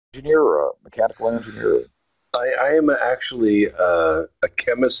engineer or a mechanical engineer? I am actually a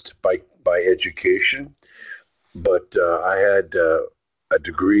chemist by education, but I had a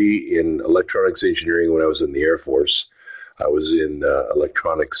degree in electronics engineering when I was in the Air Force. I was in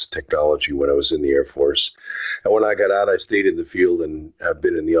electronics technology when I was in the Air Force. And when I got out, I stayed in the field and have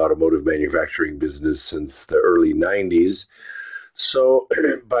been in the automotive manufacturing business since the early 90s. So,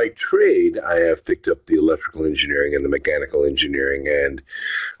 by trade, I have picked up the electrical engineering and the mechanical engineering, and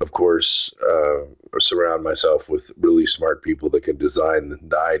of course, surround myself with really smart people that can design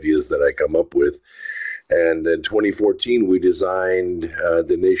the ideas that I come up with. And in 2014, we designed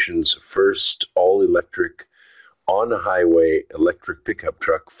the nation's first all electric on highway electric pickup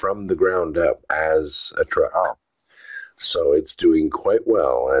truck from the ground up as a truck. Oh, So it's doing quite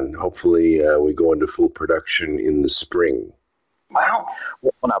well, and hopefully, we go into full production in the spring. wow.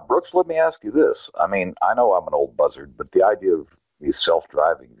 Well, now, Brooks, let me ask you this. I mean, I know I'm an old buzzard, but the idea of these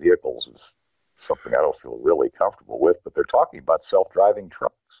self-driving vehicles is something I don't feel really comfortable with, but they're talking about self-driving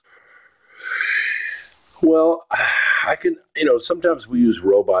trucks. Well, I can, sometimes we use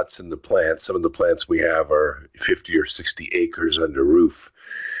robots in the plant. Some of the plants we have are 50 or 60 acres under roof.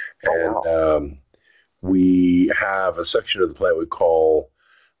 Oh, And wow. we have a section of the plant we call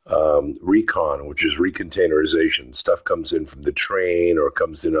recon, which is recontainerization. Stuff comes in from the train or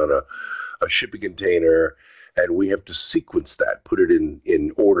comes in on a shipping container, and we have to sequence that, put it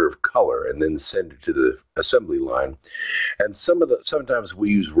in order of color, and then send it to the assembly line. And sometimes we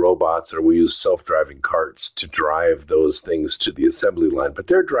use robots or we use self-driving carts to drive those things to the assembly line, but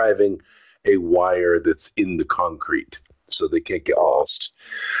they're driving a wire that's in the concrete, so they can't get Oh, lost.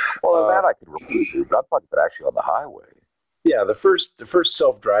 well, Uh, that I could relate to, but I'm talking about actually on the highway. yeah, the first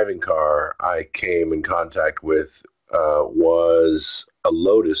self-driving car I came in contact with was a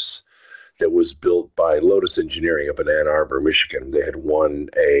Lotus that was built by Lotus Engineering up in Ann Arbor, Michigan. They had won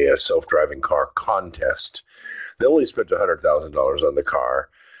a self-driving car contest. They only spent $100,000 on the car,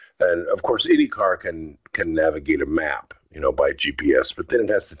 and of course, any car can navigate a map, by GPS. But then it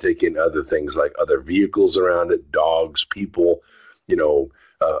has to take in other things like other vehicles around it, dogs, people,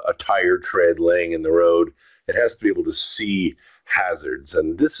 a tire tread laying in the road. It has to be able to see hazards,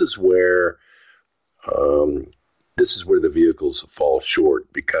 and um, this is where the vehicles fall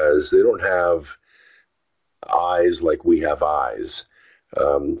short because they don't have eyes like we have eyes.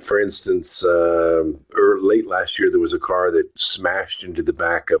 For instance, late last year, there was a car that smashed into the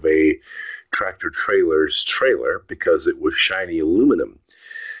back of a tractor trailer's trailer because it was shiny aluminum.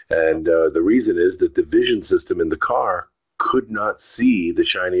 And the reason is that the vision system in the car could not see the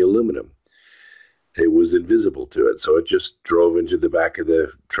shiny aluminum. It was invisible to it. So it just drove into the back of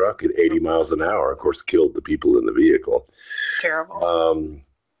the truck at 80 miles an hour, of course, killed the people in the vehicle. Terrible. Um,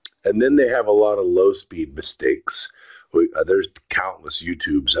 and then they have a lot of low speed mistakes. There's countless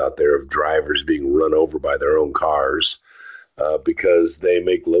YouTubes out there of drivers being run over by their own cars because they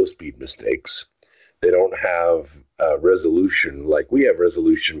make low speed mistakes. They don't have resolution like we have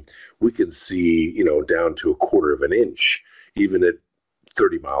resolution. We can see, down to a quarter of an inch, even at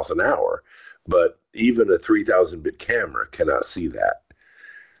 30 miles an hour. But even a 3,000 bit camera cannot see that.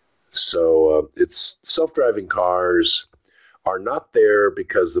 So it's self-driving cars are not there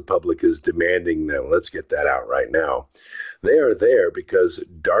because the public is demanding them. Let's get that out right now. They are there because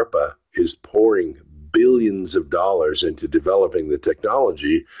DARPA is pouring billions of dollars into developing the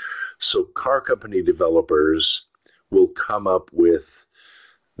technology. So car company developers will come up with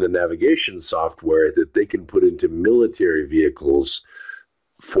the navigation software that they can put into military vehicles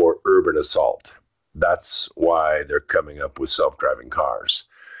for urban assault. That's why they're coming up with self-driving cars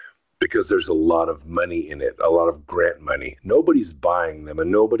because there's a lot of money in it, a lot of grant money. Nobody's buying them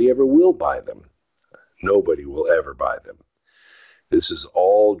and nobody ever will buy them. Nobody will ever buy them. This is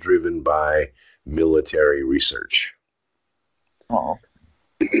all driven by military research. Oh,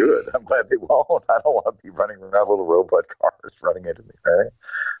 good. I'm glad they won't. I don't want to be running around little robot cars running into me,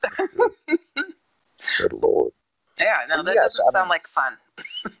 right? Good, good Lord. Yeah, no, Well, that yes, doesn't I sound mean, like fun.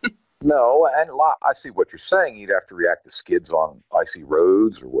 no, and I see what you're saying. You'd have to react to skids on icy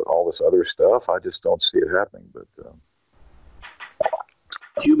roads or what, all this other stuff. I just don't see it happening. But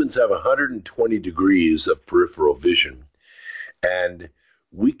Humans have 120 degrees of peripheral vision, and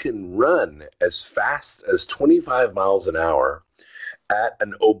we can run as fast as 25 miles an hour at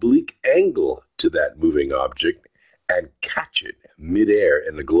an oblique angle to that moving object and catch it midair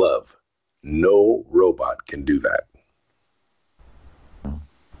in a glove. No robot can do that.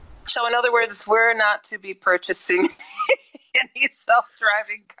 So, in other words, we're not to be purchasing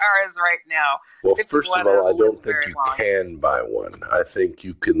self-driving cars right now. Well, If you first of want to all, I live don't think very you long. can buy one. I think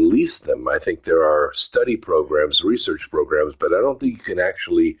you can lease them. I think there are study programs, research programs, but I don't think you can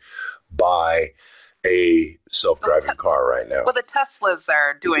actually buy a self-driving car right now. Well, the Teslas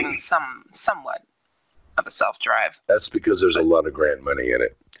are doing somewhat of a self-drive. That's because there's a lot of grant money in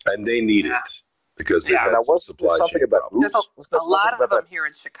it, and they need it because it has some supply chain problems. There's a lot of them here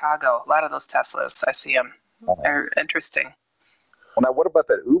in Chicago. A lot of those Teslas, I see them. They're interesting. Well, now, what about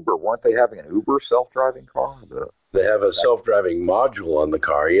that Uber? Weren't they having an Uber self-driving car? They have a self-driving module on the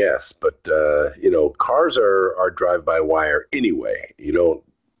car, yes, but you know, cars are drive-by-wire anyway. You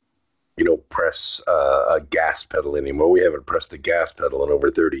don't press a gas pedal anymore. We haven't pressed a gas pedal in over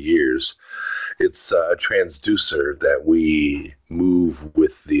 30 years. It's a transducer that we move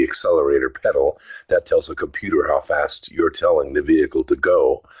with the accelerator pedal that tells the computer how fast you're telling the vehicle to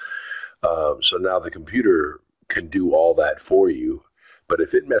go. So now the computer can do all that for you. But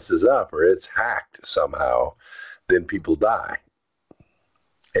if it messes up or it's hacked somehow, then people die.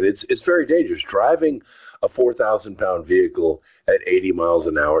 And it's very dangerous. Driving a 4,000-pound vehicle at 80 miles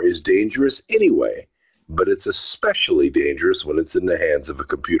an hour is dangerous anyway, but it's especially dangerous when it's in the hands of a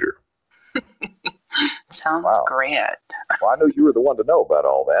computer. Sounds great. Well, I knew you were the one to know about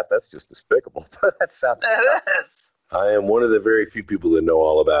all that. That's just despicable. That sounds. I am one of the very few people that know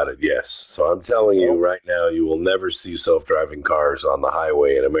all about it, yes. So I'm telling you right now, you will never see self-driving cars on the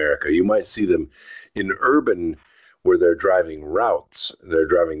highway in America. You might see them in urban where they're driving routes. They're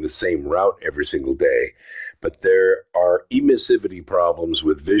driving the same route every single day. But there are emissivity problems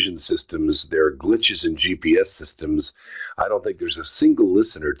with vision systems. There are glitches in GPS systems. I don't think there's a single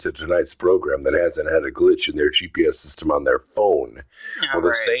listener to tonight's program that hasn't had a glitch in their GPS system on their phone. Well,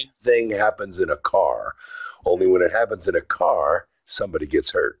 the same thing happens in a car. Only when it happens in a car, somebody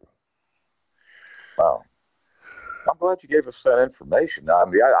gets hurt. Wow. I'm glad you gave us that information. I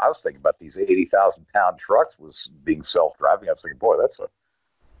mean, I was thinking about these 80,000-pound trucks was being self-driving. I was thinking, boy, that's a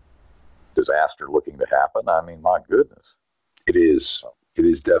disaster looking to happen. I mean, my goodness. It is. It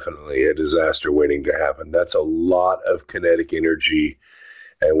is definitely a disaster waiting to happen. That's a lot of kinetic energy.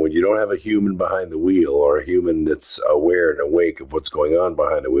 And when you don't have a human behind the wheel or a human that's aware and awake of what's going on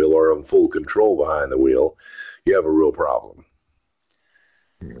behind the wheel or in full control behind the wheel, you have a real problem.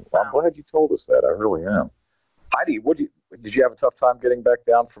 Well, I'm glad you told us that. I really am. Heidi, did you have a tough time getting back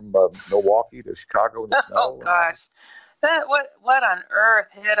down from Milwaukee to Chicago in the snow? Oh gosh, what on earth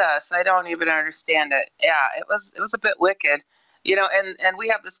hit us? I don't even understand it. Yeah, it was a bit wicked, you know. And we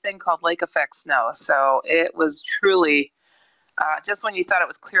have this thing called lake effect snow, so it was truly just when you thought it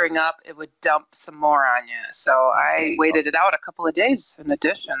was clearing up, it would dump some more on you. So I waited it out a couple of days in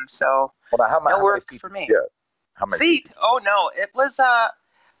addition. So no work for me. How many feet? Oh no, it was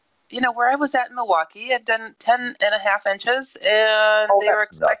you know, where I was at in Milwaukee, it done 10.5 inches, and they were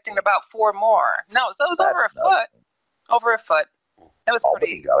expecting about 4 more. No, so it was over a foot. Over a foot. It was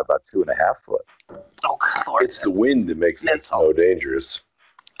pretty. You got about 2.5 foot. Oh, Lord. It's the wind that makes that snow dangerous.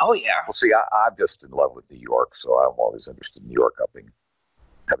 Oh, yeah. Well, see, I'm just in love with New York, so I'm always interested in New York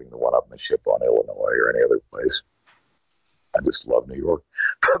having the one-upmanship on Illinois or any other place. I just love New York.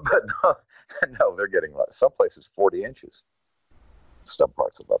 But no, they're getting some places 40 inches. Some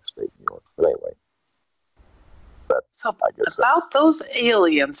parts of upstate New York. But anyway. So about those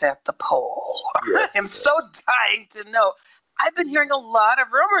aliens at the pole. Yes, I am so dying to know. I've been hearing a lot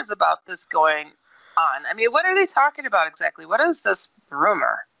of rumors about this going on. I mean, what are they talking about exactly? What is this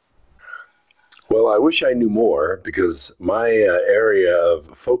rumor? Well, I wish I knew more because my area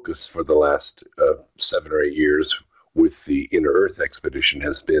of focus for the last 7 or 8 years with the Inner Earth expedition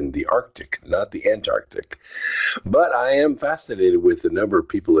has been the Arctic, not the Antarctic. But I am fascinated with the number of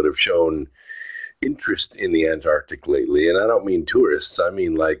people that have shown interest in the Antarctic lately. And I don't mean tourists. I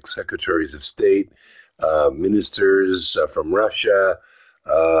mean like secretaries of state, ministers from Russia.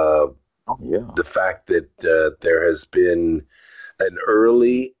 The fact that there has been an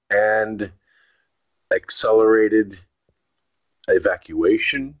early and accelerated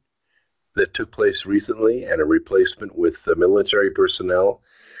evacuation that took place recently and a replacement with military personnel.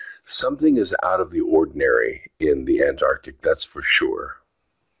 Something is out of the ordinary in the Antarctic, that's for sure.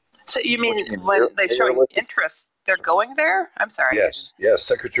 So you mean when they show interest, they're going there? I'm sorry. Yes.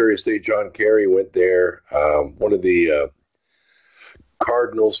 Secretary of State John Kerry went there. One of the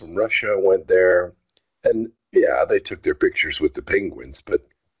cardinals from Russia went there. And yeah, they took their pictures with the penguins, but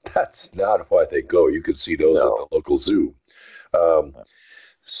that's not why they go. You could see those at the local zoo.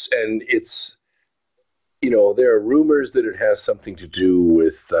 And it's, you know, there are rumors that it has something to do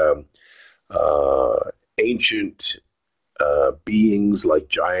with ancient beings like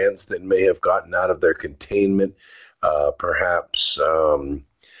giants that may have gotten out of their containment. perhaps a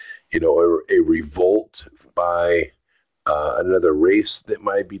revolt by another race that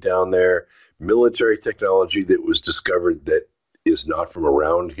might be down there, military technology that was discovered that is not from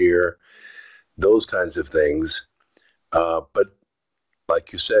around here, those kinds of things. But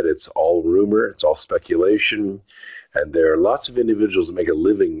like you said, it's all rumor, it's all speculation, and there are lots of individuals that make a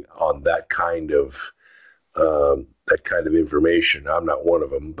living on that kind of information. I'm not one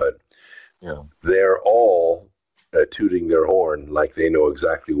of them, but they're all tooting their horn like they know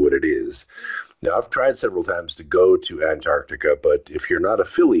exactly what it is. Now, I've tried several times to go to Antarctica, but if you're not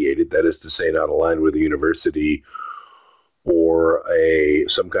affiliated, that is to say, not aligned with a university or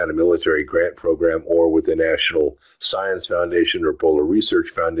some kind of military grant program or with the National Science Foundation or Polar Research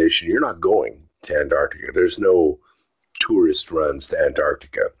Foundation, you're not going to Antarctica. There's no tourist runs to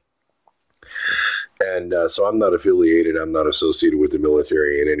Antarctica. And so I'm not affiliated. I'm not associated with the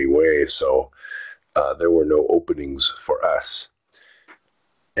military in any way. So there were no openings for us.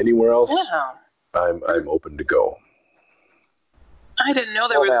 Anywhere else? Yeah. I'm open to go. I didn't know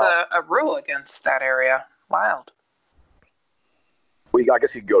there was a rule against that area. Wild. Well, I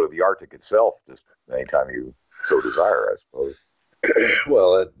guess you can go to the Arctic itself just anytime you so desire, I suppose.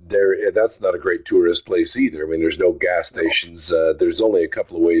 Well, that's not a great tourist place either. I mean, there's no gas stations. There's only a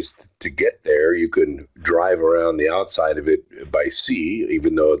couple of ways to get there. You can drive around the outside of it by sea,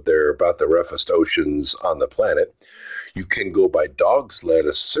 even though they're about the roughest oceans on the planet. You can go by dog sled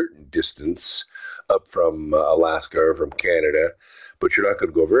a certain distance up from Alaska or from Canada, but you're not going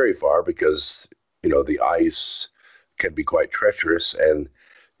to go very far because, the ice can be quite treacherous, and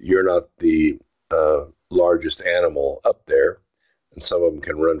you're not the largest animal up there. And some of them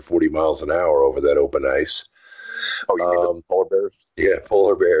can run 40 miles an hour over that open ice. Oh, you mean the polar bears? Yeah,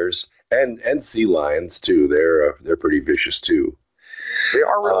 polar bears and sea lions too. They're pretty vicious too. They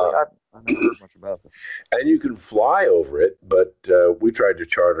are really. I've never heard much about them. And you can fly over it, but we tried to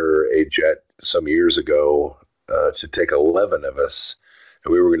charter a jet some years ago to take 11 of us,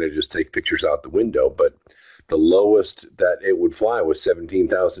 and we were going to just take pictures out the window. But the lowest that it would fly was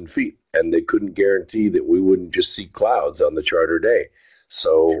 17,000 feet, and they couldn't guarantee that we wouldn't just see clouds on the charter day.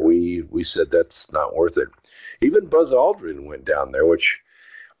 So we said that's not worth it. Even Buzz Aldrin went down there, which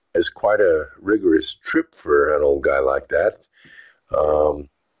is quite a rigorous trip for an old guy like that.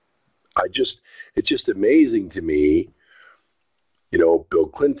 It's just amazing to me, Bill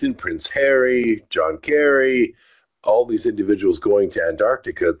Clinton, Prince Harry, John Kerry, all these individuals going to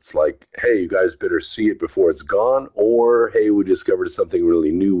Antarctica. It's like, hey, you guys better see it before it's gone, or hey, we discovered something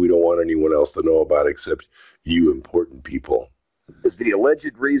really new we don't want anyone else to know about except you important people. Is the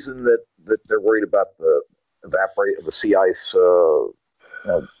alleged reason that they're worried about the sea ice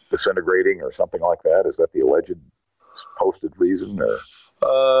disintegrating or something like that? Is that the alleged posted reason? Or?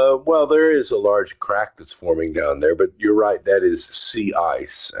 Well, there is a large crack that's forming down there, but you're right, that is sea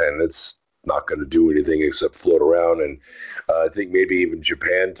ice, and it's not going to do anything except float around. And I think maybe even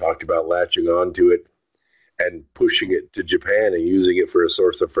Japan talked about latching onto it and pushing it to Japan and using it for a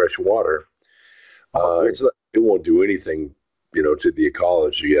source of fresh water. It won't do anything, to the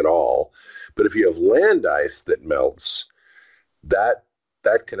ecology at all. But if you have land ice that melts, that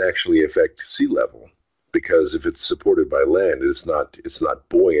can actually affect sea level, because if it's supported by land, it's not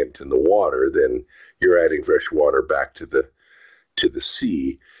buoyant in the water. Then you're adding fresh water back to the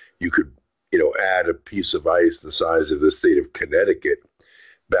sea. You could add a piece of ice the size of the state of Connecticut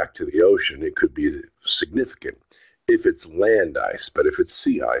back to the ocean. It could be significant if it's land ice, but if it's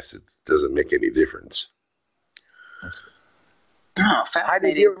sea ice, it doesn't make any difference. Oh, fascinating.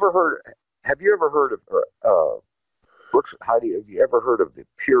 Heidi, have you ever heard of Brooks? Heidi, have you ever heard of the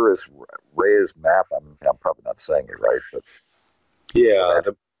Purus Reyes map? I'm probably not saying it right, but yeah,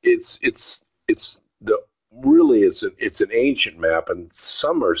 it's an ancient map, and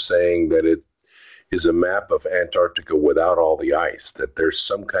some are saying that it is a map of Antarctica without all the ice, that there's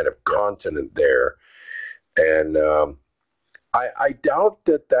some kind of continent there. And I doubt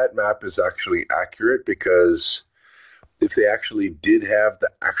that map is actually accurate, because if they actually did have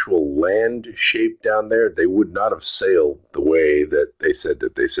the actual land shape down there, they would not have sailed the way that they said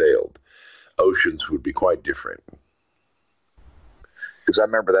that they sailed. Oceans would be quite different. Because I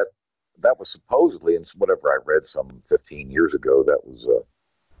remember that was supposedly, in whatever I read some 15 years ago, that was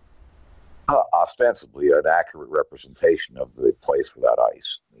ostensibly an accurate representation of the place without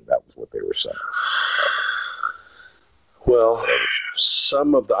ice. I mean, that was what they were saying. Well,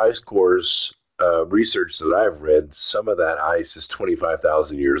 some of the ice cores research that I've read, some of that ice is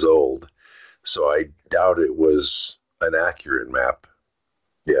 25,000 years old. So I doubt it was an accurate map.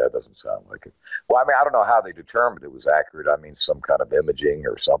 Yeah, it doesn't sound like it. Well, I mean, I don't know how they determined it was accurate. I mean, some kind of imaging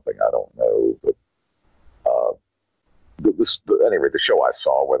or something. I don't know. But Anyway, the show I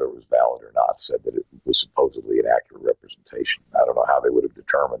saw, whether it was valid or not, said that it was supposedly an accurate representation. I don't know how they would have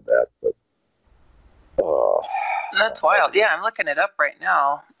determined that, but that's wild. Yeah, I'm looking it up right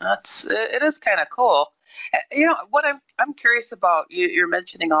now. It is kind of cool. What I'm curious about. You're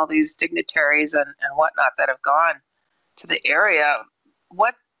mentioning all these dignitaries and whatnot that have gone to the area.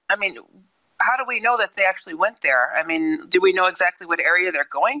 How do we know that they actually went there? I mean, do we know exactly what area they're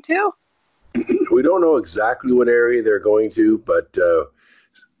going to? We don't know exactly what area they're going to, but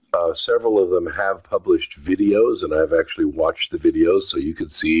several of them have published videos, and I've actually watched the videos, so you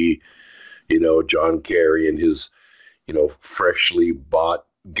could see, John Kerry in his, freshly bought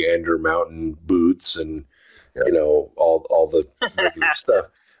Gander Mountain boots and, all the regular stuff.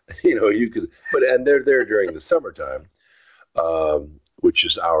 You could, and they're there during the summertime, which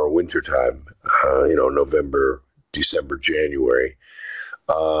is our winter time, November, December, January.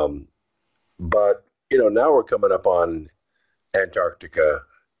 But, now we're coming up on Antarctica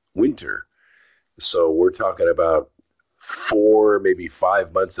winter. So we're talking about 4, maybe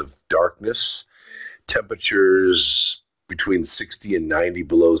 5 months of darkness, temperatures between 60 and 90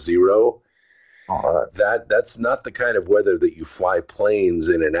 below zero. That's not the kind of weather that you fly planes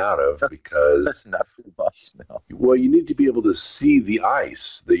in and out of, because not too much now. Well, you need to be able to see the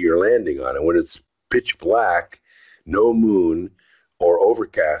ice that you're landing on. And when it's pitch black, no moon, or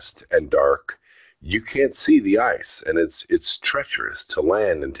overcast and dark, you can't see the ice, and it's treacherous to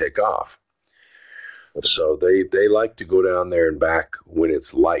land and take off. So they like to go down there and back when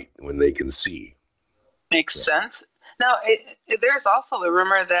it's light, when they can see. Makes sense. Now, there's also the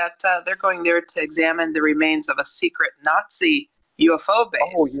rumor that they're going there to examine the remains of a secret Nazi UFO base.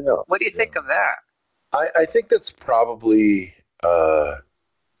 Oh, yeah. What do you think of that? I think that's probably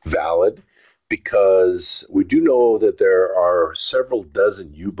valid, because we do know that there are several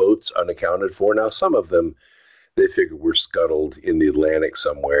dozen U-boats unaccounted for. Now, some of them, they figure were scuttled in the Atlantic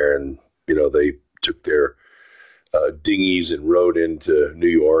somewhere, and, they took their dinghies and rowed into New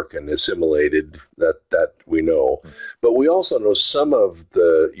York and assimilated. That we know. But we also know some of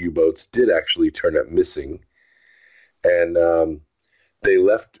the U-boats did actually turn up missing, and they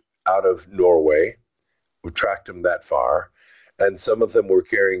left out of Norway. We tracked them that far. And some of them were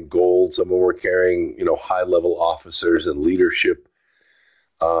carrying gold. Some of them were carrying, high-level officers and leadership.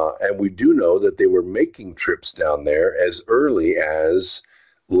 And we do know that they were making trips down there as early as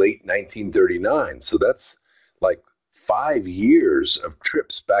late 1939. So that's like 5 years of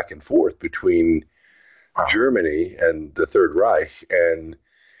trips back and forth between Germany and the Third Reich and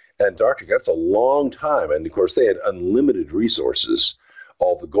Antarctica. That's a long time. And, of course, they had unlimited resources.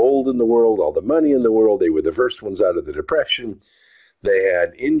 All the gold in the world, all the money in the world. They were the first ones out of the Depression. They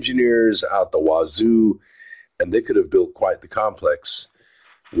had engineers out the wazoo, and they could have built quite the complex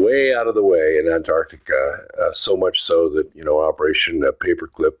way out of the way in Antarctica, so much so that, Operation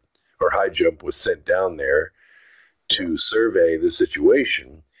Paperclip or High Jump was sent down there to survey the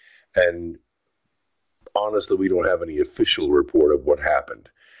situation. And honestly, we don't have any official report of what happened.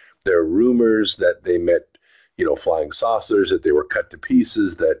 There are rumors that they met flying saucers, that they were cut to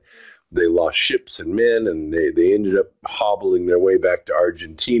pieces, that they lost ships and men, and they ended up hobbling their way back to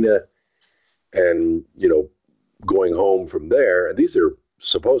Argentina and, going home from there. And these are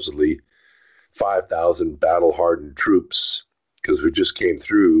supposedly 5,000 battle-hardened troops, because we just came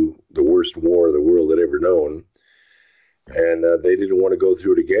through the worst war the world had ever known. And they didn't want to go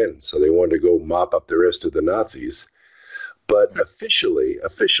through it again. So they wanted to go mop up the rest of the Nazis. But officially,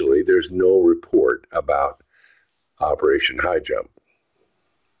 there's no report about Operation High Jump.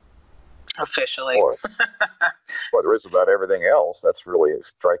 Officially. Well, there is about everything else. That's really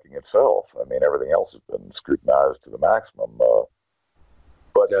striking itself. I mean, everything else has been scrutinized to the maximum.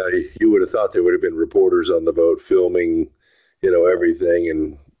 But you would have thought there would have been reporters on the boat filming,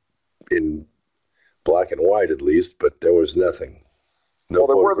 everything in black and white at least, but there was nothing. No,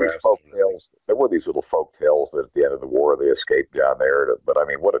 there were these folk tales. There were these little folk tales that at the end of the war they escaped down there. But I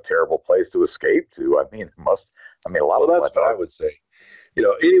mean, what a terrible place to escape to. I mean, a lot of that's what I would say.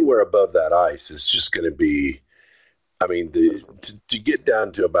 Anywhere above that ice is just going to be. I mean, to get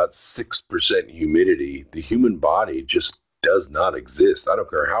down to about 6% humidity, the human body just does not exist. I don't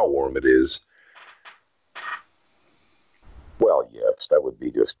care how warm it is. Well, yes, that would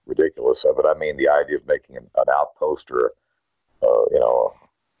be just ridiculous of it. I mean, the idea of making an outpost or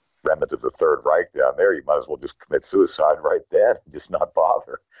remnant of the Third Reich down there, you might as well just commit suicide right then and just not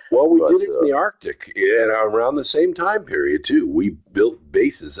bother. Well, we did it in the Arctic, and around the same time period, too. We built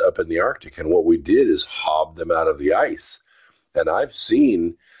bases up in the Arctic, and what we did is hob them out of the ice. And I've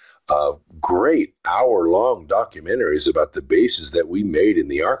seen great hour-long documentaries about the bases that we made in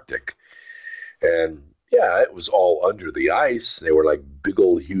the Arctic. And Yeah, it was all under the ice. They were like big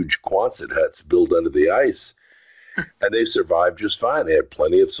old huge Quonset huts built under the ice. And they survived just fine. They had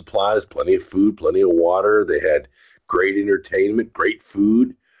plenty of supplies, plenty of food, plenty of water. They had great entertainment, great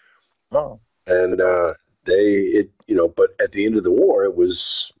food. Oh. And but at the end of the war, it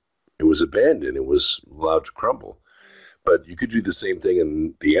was abandoned. It was allowed to crumble. But you could do the same thing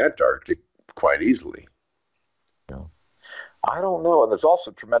in the Antarctic quite easily. Yeah. I don't know. And there's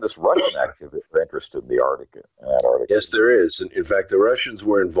also tremendous Russian activity or interest in the Antarctica. Yes, there is. And in fact, the Russians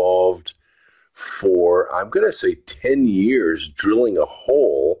were involved for, I'm going to say 10 years, drilling a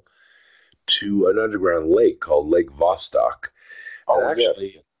hole to an underground lake called Lake Vostok. Oh, and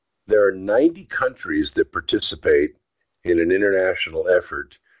actually, yes. There are 90 countries that participate in an international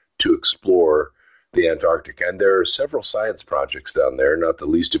effort to explore the Antarctic. And there are several science projects down there, not the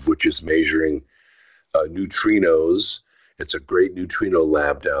least of which is measuring neutrinos. It's a great neutrino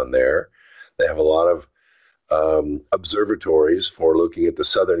lab down there. They have a lot of observatories for looking at the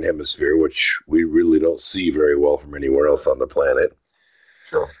southern hemisphere, which we really don't see very well from anywhere else on the planet.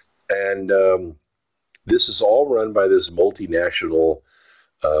 Sure. And this is all run by this multinational,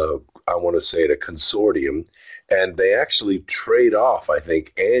 I want to say it, a consortium, and they actually trade off, I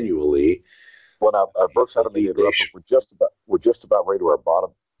think, annually. Well, now, Brooks, I don't mean to interrupt, but we're just about ready to our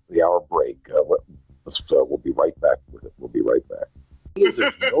bottom of the hour break. We'll be right back with it. We'll be right back. There's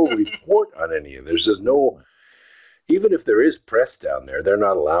no report on any of this. There's no, even if there is press down there, they're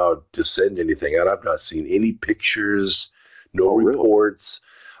not allowed to send anything out. I've not seen any pictures, no reports.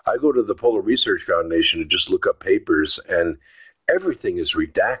 Really? I go to the Polar Research Foundation to just look up papers, and everything is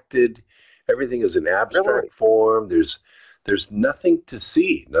redacted. Everything is in abstract form. There's nothing to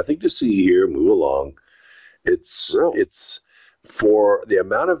see. Nothing to see here. Move along. It's for the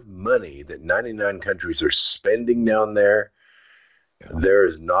amount of money that 99 countries are spending down there. There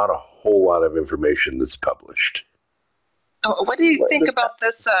is not a whole lot of information that's published. What do you think about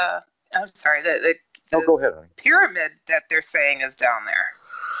this? I'm sorry, the go ahead, honey. Pyramid that they're saying is down there.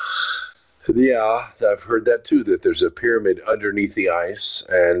 Yeah, I've heard that too, that there's a pyramid underneath the ice,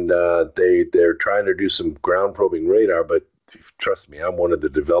 and they're trying to do some ground probing radar, but trust me, I'm one of the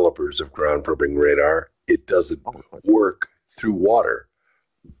developers of ground probing radar. It doesn't work through water.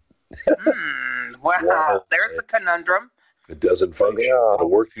 Wow, there's a conundrum. It doesn't function. It'll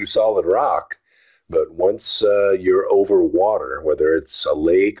work through solid rock, but once you're over water, whether it's a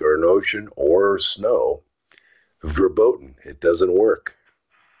lake or an ocean or snow, verboten, it doesn't work.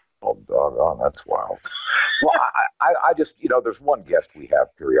 Oh, doggone, that's wild. Well, I just, there's one guest we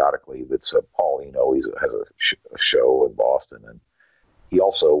have periodically that's Paul Eno. He has a show in Boston, and he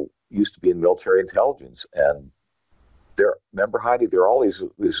also used to be in military intelligence. And remember, Heidi, there are all these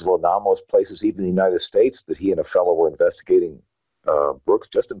little anomalous places, even in the United States, that he and a fellow were investigating, Brooks,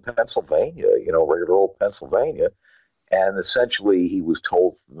 just in Pennsylvania, regular old Pennsylvania. And essentially, he was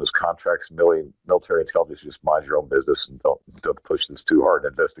told from his contracts, military intelligence, just mind your own business and don't push this too hard.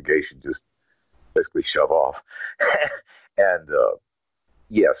 An investigation, just basically shove off. And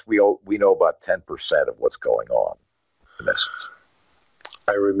yes, we know about 10% of what's going on, in essence.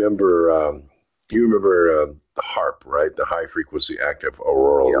 I remember, you remember the HARP, right? The High Frequency Active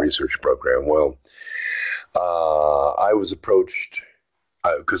Auroral Research Program. Well, I was approached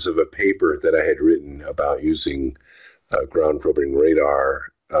because of a paper that I had written about using ground probing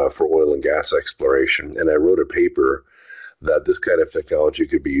radar for oil and gas exploration. And I wrote a paper that this kind of technology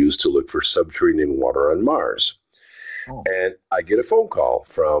could be used to look for subterranean water on Mars. Oh. And I get a phone call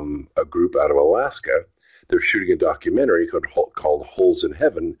from a group out of Alaska. They're shooting a documentary called Holes in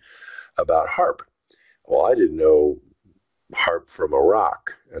Heaven about HARP. Well, I didn't know HARP from a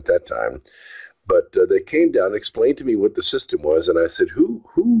rock at that time. But they came down and explained to me what the system was. And I said,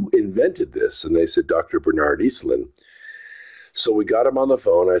 who invented this? And they said, Dr. Bernard Eastlund. So we got him on the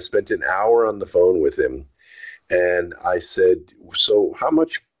phone. I spent an hour on the phone with him. And I said, so how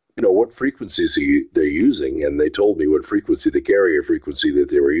much, what frequencies they're using? And they told me what frequency, the carrier frequency that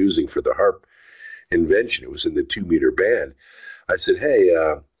they were using for the HARP invention. It was in the 2-meter band. I said, hey,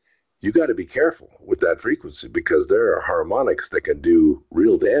 you got to be careful with that frequency because there are harmonics that can do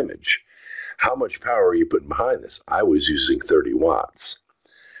real damage. How much power are you putting behind this? I was using 30 watts.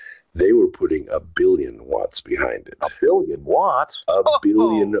 They were putting 1 billion watts behind it. 1 billion watts? 1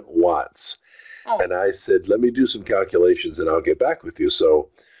 billion watts. Oh. And I said, let me do some calculations and I'll get back with you. So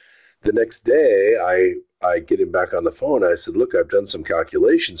the next day, I get him back on the phone. I said, look, I've done some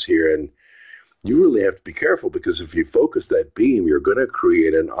calculations here, and you really have to be careful because if you focus that beam, you're going to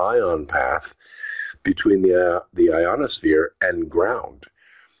create an ion path between the ionosphere and ground.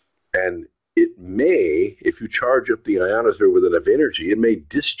 And it may, if you charge up the ionosphere with enough energy, it may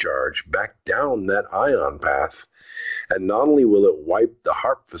discharge back down that ion path. And not only will it wipe the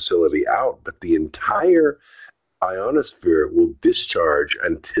HARP facility out, but the entire ionosphere will discharge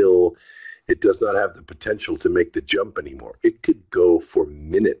until it does not have the potential to make the jump anymore. It could go for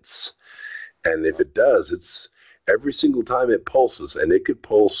minutes. And if it does, it's every single time it pulses, and it could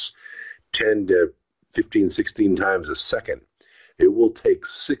pulse 10 to 15, 16 times a second. It will take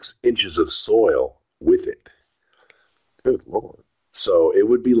 6 inches of soil with it. Good Lord. So it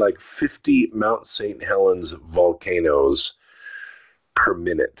would be like 50 Mount St. Helens volcanoes per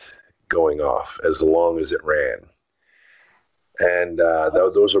minute going off as long as it ran. And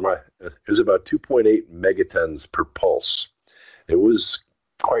those are it was about 2.8 megatons per pulse. It was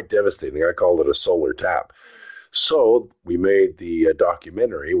quite devastating. I called it a solar tap. So we made the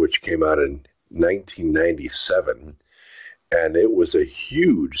documentary, which came out in 1997. And it was a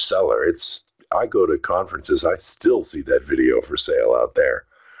huge seller. I go to conferences, I still see that video for sale out there.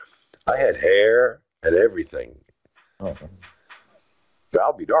 I had hair and everything. Mm-hmm.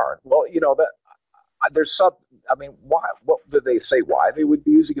 I'll be darned. Well, that there's some. I mean, why? What did they say? Why they would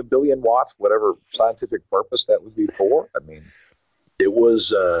be using 1 billion watts? Whatever scientific purpose that would be for. I mean, it was.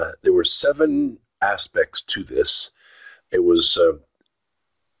 There were 7 aspects to this. It was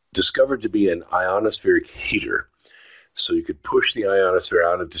discovered to be an ionospheric heater. So you could push the ionosphere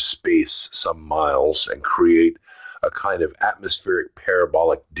out into space some miles and create a kind of atmospheric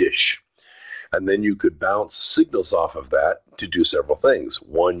parabolic dish. And then you could bounce signals off of that to do several things.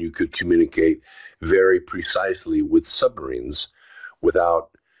 One, you could communicate very precisely with submarines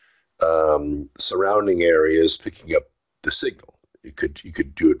without surrounding areas picking up the signal. You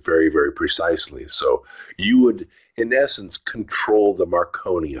could do it very, very precisely. So you would, in essence, control the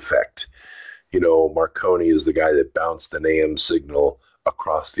Marconi effect. Marconi is the guy that bounced an AM signal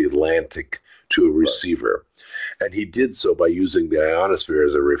across the Atlantic to a receiver. Right. And he did so by using the ionosphere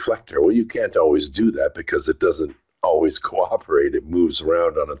as a reflector. Well, you can't always do that because it doesn't always cooperate. It moves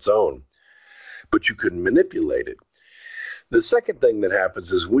around on its own. But you can manipulate it. The second thing that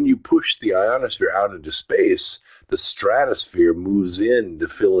happens is when you push the ionosphere out into space, the stratosphere moves in to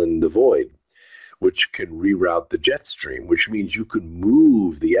fill in the void, which can reroute the jet stream, which means you can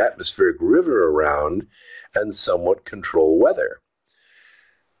move the atmospheric river around and somewhat control weather.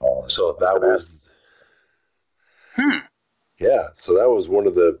 So that was, so that was one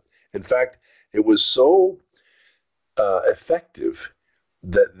of in fact, it was so effective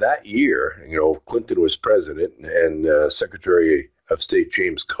that year, Clinton was president and Secretary of State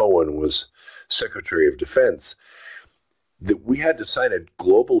James Cohen was Secretary of Defense, that we had to sign a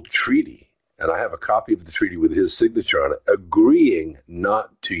global treaty. And I have a copy of the treaty with his signature on it, agreeing not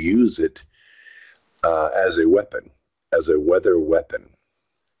to use it as a weapon, as a weather weapon.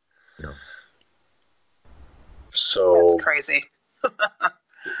 Yeah. So that's crazy.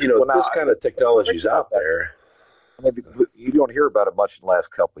 This kind of technology is out there. I mean, you don't hear about it much in the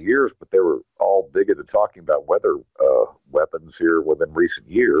last couple of years, but they were all big into talking about weather weapons here within recent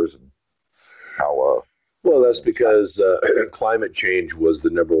years, and how. Well, that's because climate change was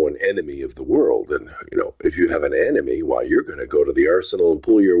the number one enemy of the world. And, if you have an enemy, you're going to go to the arsenal and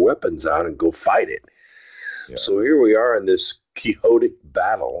pull your weapons out and go fight it. Yeah. So here we are in this Quixotic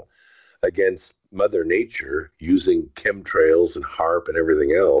battle against Mother Nature using chemtrails and HARP and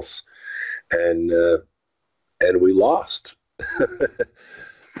everything else. And we lost.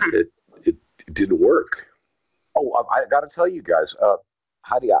 It didn't work. Oh, I got to tell you guys,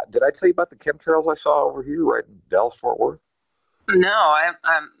 did I tell you about the chemtrails I saw over here right in Dallas-Fort Worth? No, I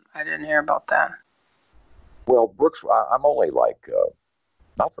didn't hear about that. Well, Brooks, I'm only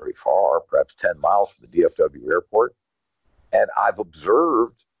not very far, perhaps 10 miles from the DFW airport. And I've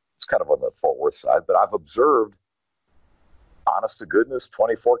observed, it's kind of on the Fort Worth side, but I've observed, honest to goodness,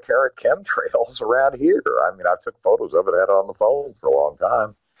 24-karat chemtrails around here. I mean, I took photos of it, had it on the phone for a long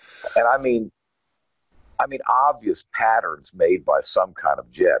time. And I mean, obvious patterns made by some kind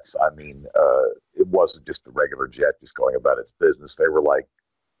of jets. I mean, it wasn't just the regular jet just going about its business. They were like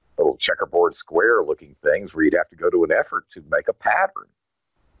little checkerboard square looking things where you'd have to go to an effort to make a pattern.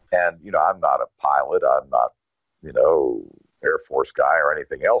 And, I'm not a pilot. I'm not, Air Force guy or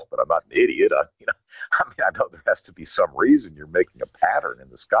anything else, but I'm not an idiot. I know there has to be some reason you're making a pattern in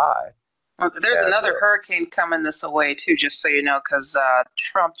the sky. Well, there's another hurricane coming this way, too, just so you know, because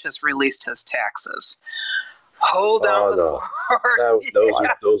Trump just released his taxes. Hold on the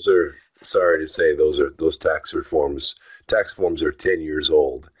fort. Those are, sorry to say, those tax forms are 10 years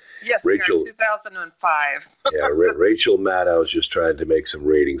old. Yes, Rachel, 2005. Yeah, Rachel Maddow is just trying to make some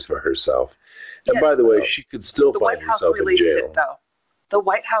ratings for herself. And by the way, she could still find herself in jail. It, though. the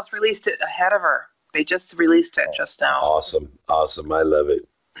White House released it ahead of her. They just released it just now. Awesome. I love it.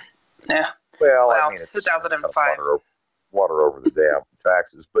 Yeah. Well, I Wow, mean, it's 2005. kind of water over the dam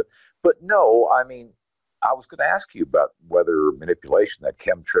taxes, but no, I mean, I was going to ask you about weather manipulation, that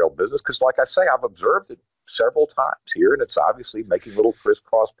chemtrail business, because like I say, I've observed it several times here, and it's obviously making little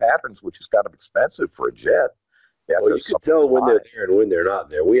crisscross patterns, which is kind of expensive for a jet. Well, you can tell when they're there and when they're not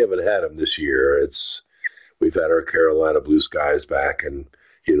there. We haven't had them this year. We've had our Carolina blue skies back, and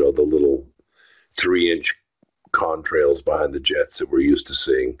the little 3-inch contrails behind the jets that we're used to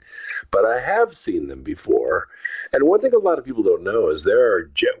seeing. But I have seen them before. And one thing a lot of people don't know is there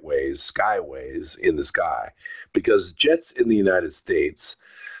are jetways, skyways in the sky, because jets in the United States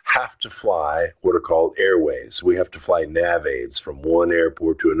have to fly what are called airways. We have to fly nav aids from one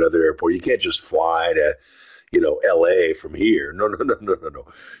airport to another airport. You can't just fly to LA from here. No.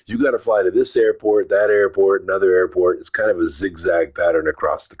 You got to fly to this airport, that airport, another airport. It's kind of a zigzag pattern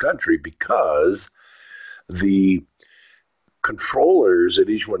across the country because the controllers at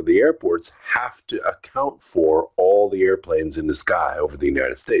each one of the airports have to account for all the airplanes in the sky over the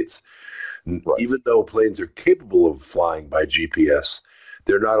United States. Right. Even though planes are capable of flying by GPS,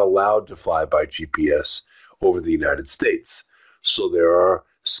 they're not allowed to fly by GPS over the United States. So there are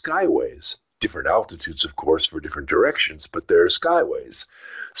skyways, different altitudes, of course, for different directions, but there are skyways.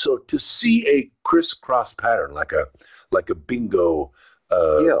 So to see a crisscross pattern like a bingo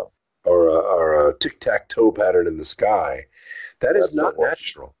or a tic-tac-toe pattern in the sky, that's not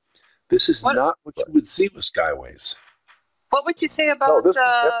natural. This is not what you would see with skyways. What would you say about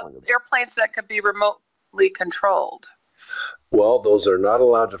airplanes that could be remotely controlled? Well, those are not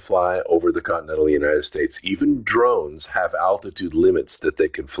allowed to fly over the continental United States. Even drones have altitude limits that they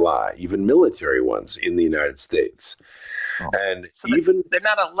can fly, even military ones in the United States. And so they're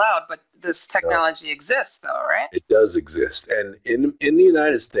not allowed, but this technology exists, though, right? It does exist. And in the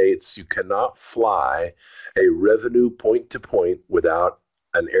United States, you cannot fly a revenue point-to-point without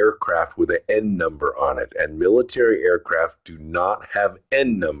an aircraft with an N number on it. And military aircraft do not have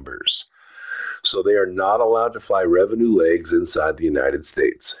N numbers. So they are not allowed to fly revenue legs inside the United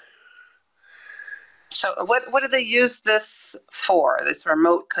States. So what do they use this for, this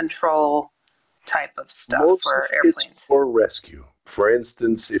remote control type of stuff for airplanes? It's for rescue. For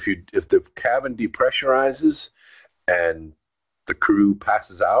instance, if the cabin depressurizes and the crew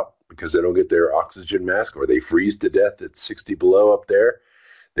passes out because they don't get their oxygen mask or they freeze to death at 60 below up there,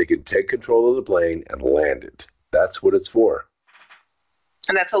 they can take control of the plane and land it. That's what it's for.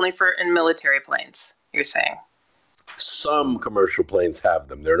 And that's only in military planes, you're saying? Some commercial planes have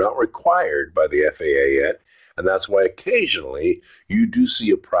them. They're not required by the FAA yet, and that's why occasionally you do see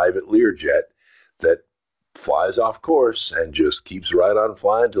a private Learjet that flies off course and just keeps right on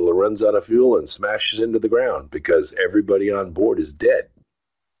flying until it runs out of fuel and smashes into the ground because everybody on board is dead.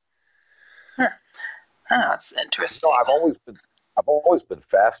 Oh, that's interesting. I've always been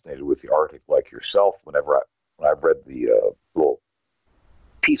fascinated with the Arctic, like yourself. When I've read the little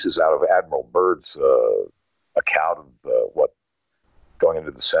pieces out of Admiral Byrd's account of going into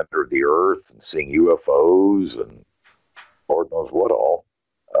the center of the Earth and seeing UFOs and Lord knows what all.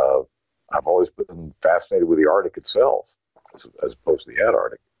 I've always been fascinated with the Arctic itself, as opposed to the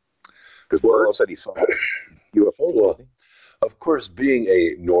Antarctic. Because Byrd said he saw UFOs. Well, of course, being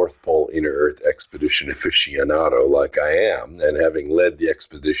a North Pole Inner Earth expedition aficionado like I am, and having led the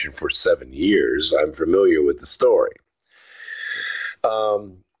expedition for 7 years, I'm familiar with the story.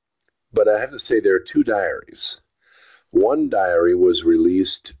 But I have to say there are two diaries. One diary was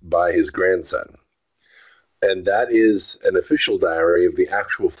released by his grandson, and that is an official diary of the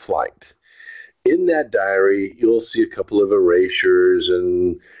actual flight. In that diary, you'll see a couple of erasures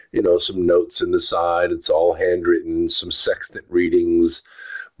and, some notes in the side. It's all handwritten, some sextant readings,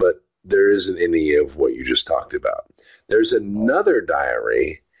 but there isn't any of what you just talked about. There's another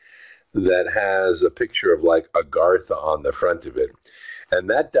diary that has a picture of like Agartha on the front of it. And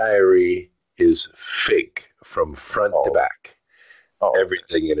that diary is fake from front to back.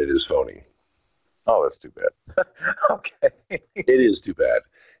 Everything in it is phony. Oh, that's too bad. Okay. It is too bad.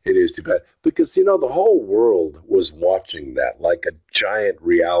 It is too bad. Because, the whole world was watching that like a giant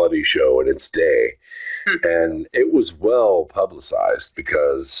reality show in its day. And it was well publicized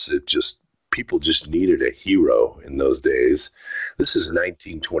because people just needed a hero in those days. This is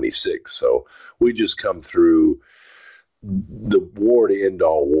 1926. So we just come through the war to end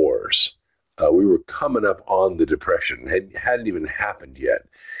all wars. We were coming up on the Depression. It hadn't even happened yet.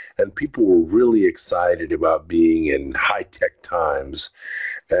 And people were really excited about being in high-tech times.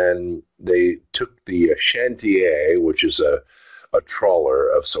 And they took the Chantier, which is a trawler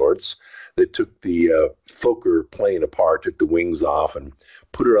of sorts. They took the Fokker plane apart, took the wings off, and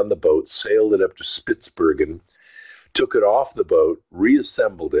put it on the boat, sailed it up to Spitsbergen, took it off the boat,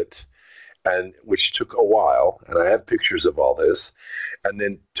 reassembled it, and which took a while, and I have pictures of all this, and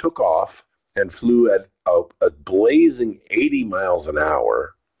then took off and flew at a blazing 80 miles an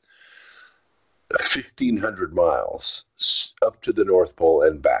hour, 1,500 miles up to the North Pole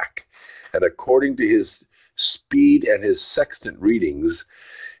and back. And according to his speed and his sextant readings,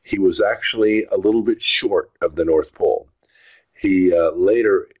 he was actually a little bit short of the North Pole. He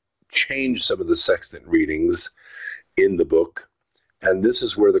later changed some of the sextant readings in the book, and this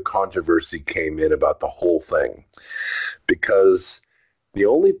is where the controversy came in about the whole thing, because the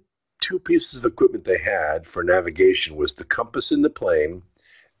only two pieces of equipment they had for navigation was the compass in the plane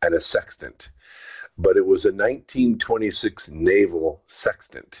and a sextant. But it was a 1926 naval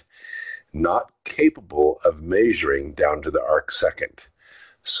sextant, not capable of measuring down to the arcsecond.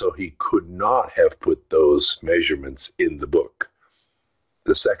 So he could not have put those measurements in the book.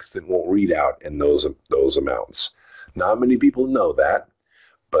 The sextant won't read out in those amounts. Not many people know that,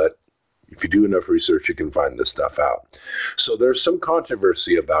 but if you do enough research, you can find this stuff out. So there's some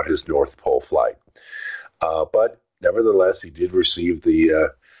controversy about his North Pole flight. But nevertheless, he did receive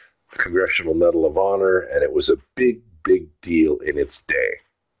the Congressional Medal of Honor, and it was a big, big deal in its day.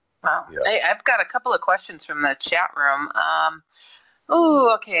 Wow. Yeah. Hey, I've got a couple of questions from the chat room.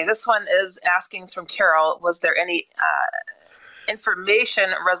 Okay. This one is asking from Carol, was there any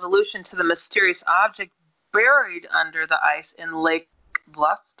information resolution to the mysterious object buried under the ice in Lake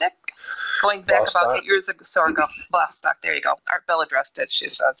Vlastok? Going back about 8 years ago. Vlastok, there you go. Art Bell addressed it, she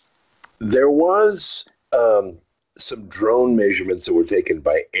says. There was some drone measurements that were taken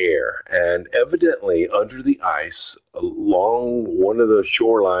by air, and evidently under the ice along one of the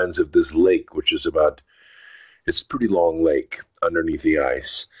shorelines of this lake, which is it's a pretty long lake underneath the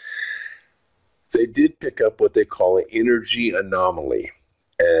ice, they did pick up what they call an energy anomaly,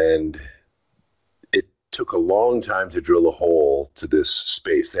 and it took a long time to drill a hole to this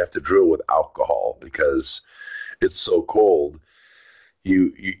space. They have to drill with alcohol because it's so cold.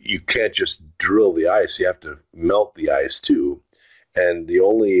 You can't just drill the ice. You have to melt the ice too. And the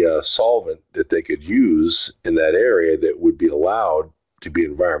only solvent that they could use in that area that would be allowed to be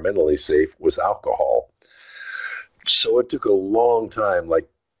environmentally safe was alcohol. So it took a long time. Like,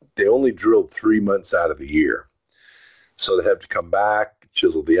 they only drilled 3 months out of the year. So they have to come back,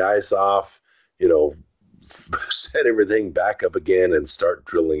 chisel the ice off, set everything back up again and start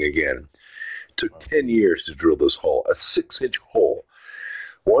drilling again. It took 10 years to drill this hole, a 6-inch hole.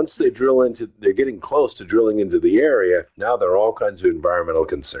 Once they're getting close to drilling into the area, now there are all kinds of environmental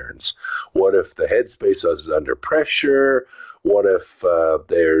concerns. What if the headspace is under pressure? What if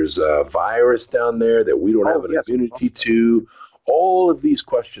there's a virus down there that we don't have an immunity to? All of these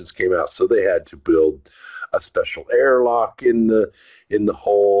questions came out, so they had to build a special airlock in the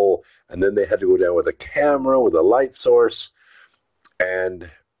hole, and then they had to go down with a camera with a light source. And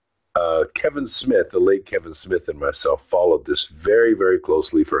Kevin Smith, the late Kevin Smith, and myself followed this very, very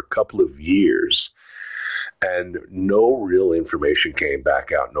closely for a couple of years, and no real information came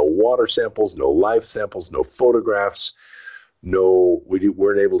back out. No water samples, no life samples, no photographs. We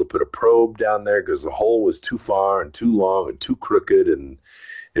weren't able to put a probe down there because the hole was too far and too long and too crooked, and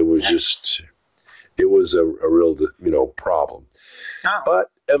it was a real problem. Oh.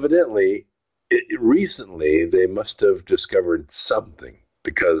 But evidently, recently they must have discovered something,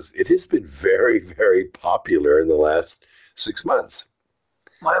 because it has been very, very popular in the last 6 months.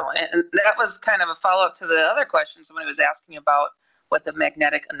 Wow. And that was kind of a follow-up to the other question somebody was asking about what the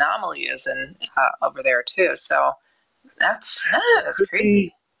magnetic anomaly is over there too. So that's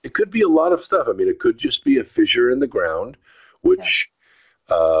crazy. It could be a lot of stuff. I mean, it could just be a fissure in the ground, which,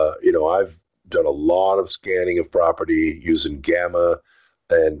 I've done a lot of scanning of property using gamma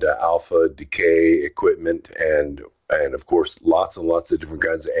and alpha decay equipment, and of course, lots and lots of different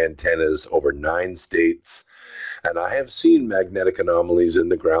kinds of antennas over 9 states. And I have seen magnetic anomalies in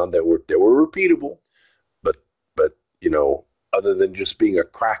the ground that were repeatable, but other than just being a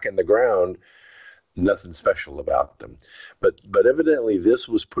crack in the ground, nothing special about them. But evidently, this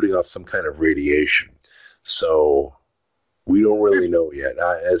was putting off some kind of radiation. So we don't really know yet.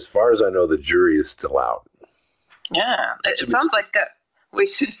 As far as I know, the jury is still out. Yeah, it sounds like we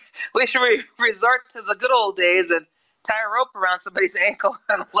should resort to the good old days and tie a rope around somebody's ankle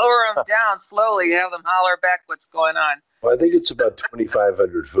and lower them down slowly, have them holler back what's going on. Well, I think it's about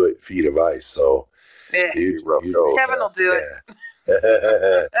 2,500 feet of ice, so yeah. Kevin will do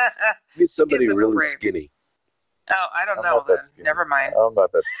it. Need somebody really skinny. Oh, I don't know then. Never mind. I'm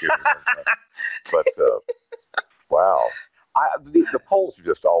not that skinny. But wow, the poles are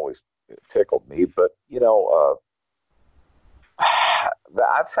just always tickled me. But,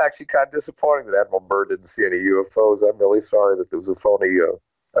 that's actually kind of disappointing that Admiral Byrd didn't see any UFOs. I'm really sorry that there was a phony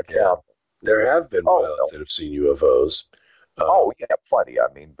account. Yeah. There have been pilots that have seen UFOs. Yeah, plenty.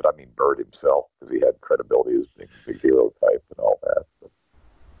 But Byrd himself, because he had credibility as being a big hero type and all that.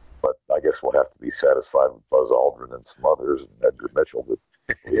 But I guess we'll have to be satisfied with Buzz Aldrin and some others and Edgar Mitchell.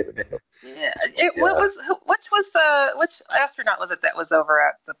 Yeah. Which astronaut was it that was over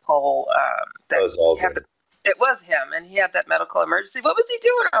at the pole? Buzz Aldrin. It was him, and he had that medical emergency. What was he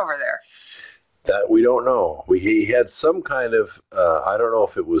doing over there? That we don't know. He had some kind of, I don't know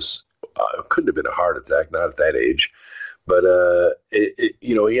if it was, it couldn't have been a heart attack, not at that age. But,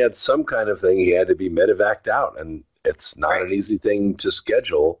 he had some kind of thing. He had to be medevaced out, and it's not an easy thing to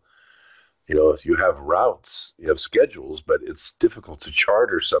schedule. If you have routes, you have schedules, but it's difficult to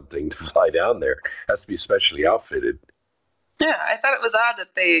charter something to fly down there. It has to be specially outfitted. Yeah, I thought it was odd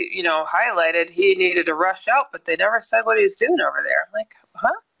that they, highlighted he needed to rush out, but they never said what he's doing over there. I'm like, huh?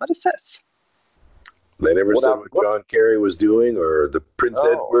 What is this? They never said what John Kerry was doing, or the Prince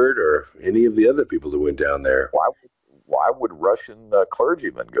Edward, or any of the other people that went down there. Why would Russian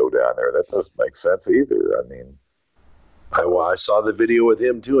clergymen go down there? That doesn't make sense either. I saw the video with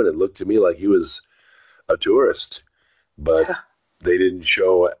him too, and it looked to me like he was a tourist, but they didn't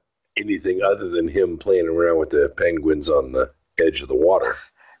show anything other than him playing around with the penguins on the edge of the water.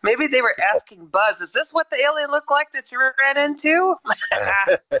 Maybe they were asking Buzz, is this what the alien looked like that you ran into?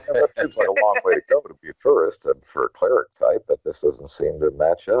 That seems like a long way to go to be a tourist, and for a cleric type, but this doesn't seem to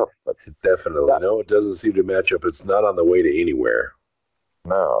match up. But definitely, no, it doesn't seem to match up. It's not on the way to anywhere.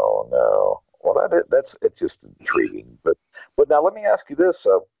 No. Well, it's just intriguing. But now let me ask you this: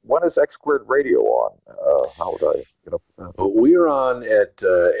 when is X Squared Radio on? How would I? We are on at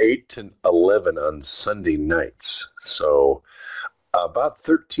 8 to 11 on Sunday nights. So about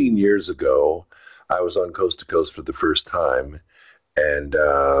 13 years ago, I was on Coast to Coast for the first time, and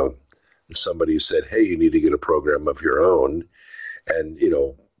somebody said, "Hey, you need to get a program of your own." And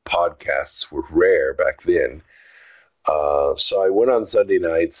podcasts were rare back then. So I went on Sunday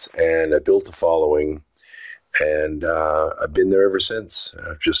nights, and I built a following, and I've been there ever since.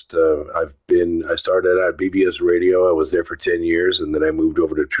 I started at BBS Radio. I was there for 10 years, and then I moved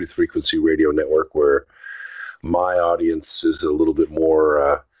over to Truth Frequency Radio Network, where my audience is a little bit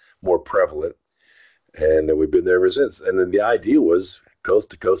more prevalent, and we've been there ever since. And then the idea was Coast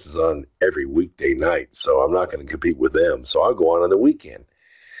to Coast is on every weekday night, so I'm not going to compete with them. So I'll go on the weekend.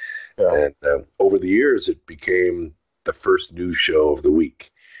 Yeah. And over the years, it became the first news show of the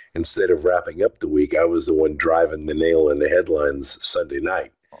week. Instead of wrapping up the week, I was the one driving the nail in the headlines Sunday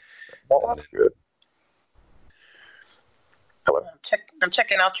night. Well, that's good. Hello. I'm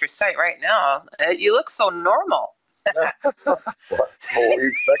checking out your site right now. You look so normal. What were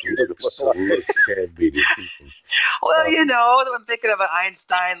you expecting to look can be deceiving. Well, I'm thinking of an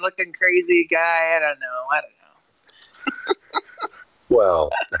Einstein looking crazy guy. I don't know.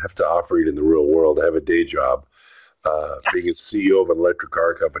 Well, I have to operate in the real world. I have a day job. Being a CEO of an electric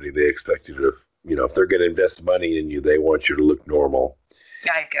car company, they expect you to, if they're going to invest money in you, they want you to look normal.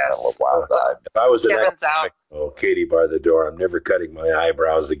 I guess. If I was an academic, Katie, bar the door, I'm never cutting my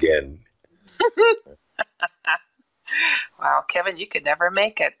eyebrows again. Wow, Kevin, you could never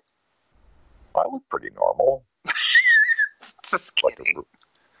make it. I look pretty normal. Just kidding.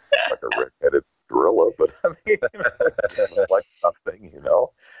 Like a red-headed gorilla, but like something,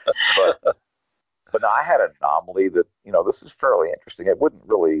 But now I had an anomaly that, this is fairly interesting. It wouldn't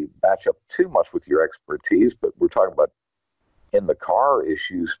really match up too much with your expertise, but we're talking about in the car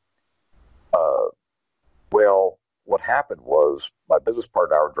issues. Well, what happened was my business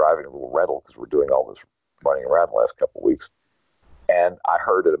partner and I were driving a little rental because we're doing all this running around the last couple of weeks. And I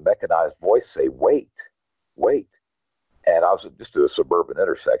heard a mechanized voice say, wait. And I was just at a suburban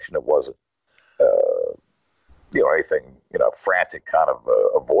intersection. It wasn't, anything, frantic kind of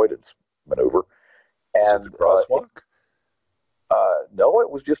avoidance maneuver. And the crosswalk? No, it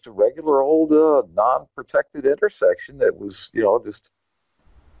was just a regular old non-protected intersection. It was, just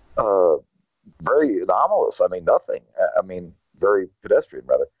very anomalous. Nothing. Very pedestrian,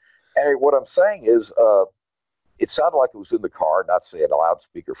 rather. And what I'm saying is, it sounded like it was in the car, not say a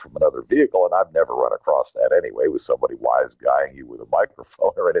loudspeaker from another vehicle, and I've never run across that anyway, with somebody wise guying you with a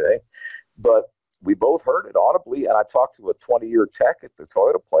microphone or anything. But we both heard it audibly, and I talked to a 20-year tech at the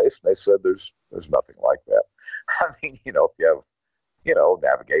Toyota place, and they said there's nothing like that. If you have,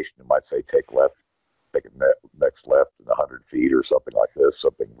 navigation, it might say take left, take a next left in 100 feet or something like this,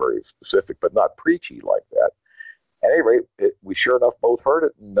 something very specific, but not preachy like that. At any rate, we sure enough both heard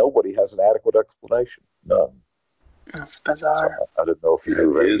it, and nobody has an adequate explanation. None. That's bizarre. So I didn't know if you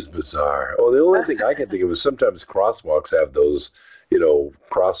knew. It is bizarre. Oh, the only thing I can think of is sometimes crosswalks have those,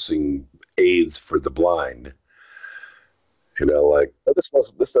 crossing aids for the blind. Like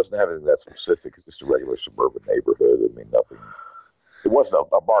This doesn't have anything that specific. It's just a regular suburban neighborhood. I mean, nothing. It wasn't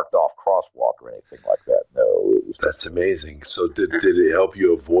a marked off crosswalk or anything like that. No, it was. That's amazing. So did it help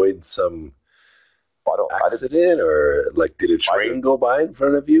you avoid some accident, or like did a train go by in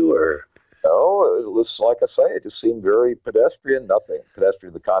front of you, or? No, it was like I say. It just seemed very pedestrian. Nothing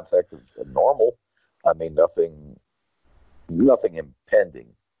pedestrian in the context of normal. I mean, nothing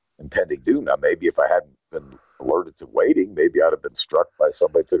impending doom. Now, maybe if I hadn't been alerted to waiting, maybe I'd have been struck by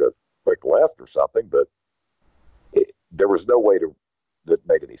somebody took a quick left or something. But there was no way that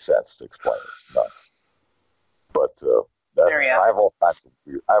made any sense to explain it. None. But I have all kinds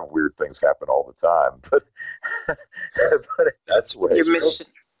of weird things happen all the time. But that's what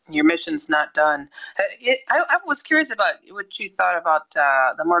your mission's not done. I was curious about what you thought about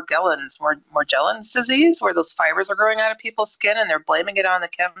the Morgellons disease, where those fibers are growing out of people's skin and they're blaming it on the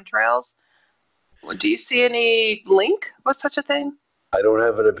chemtrails. Do you see any link with such a thing? I don't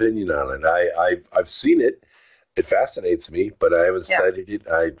have an opinion on it. I've seen it. It fascinates me, but I haven't studied it.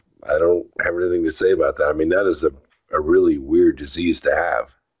 I don't have anything to say about that. I mean, that is a really weird disease to have.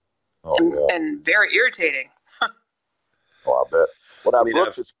 And very irritating. Well, I bet.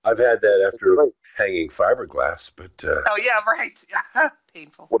 I've had that after hanging fiberglass, but... Oh, yeah, right.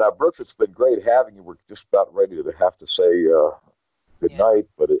 Painful. Well, Brooks, it's been great having you. We're just about ready to have to say good night,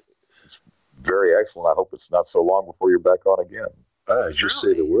 but it's very excellent. I hope it's not so long before you're back on again. Just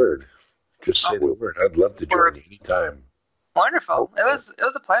say the word. Just say the word. I'd love to join you anytime. Wonderful. It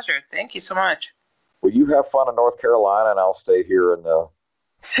was a pleasure. Thank you so much. Well, you have fun in North Carolina, and I'll stay here in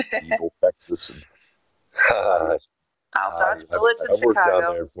evil Texas. I'll dodge bullets in I've worked Chicago.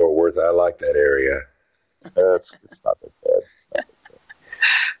 down there in Fort Worth. I like that area. It's not that bad.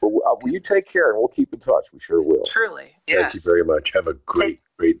 Well, will you take care, and we'll keep in touch. We sure will. Truly, yes. Thank you very much. Have a great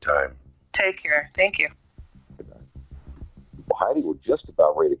time. Take care. Thank you. Good night. Well, Heidi, we're just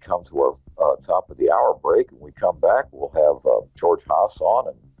about ready to come to our top of the hour break. When we come back, we'll have George Haas on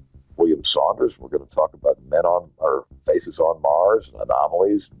and William Saunders. We're going to talk about faces on Mars and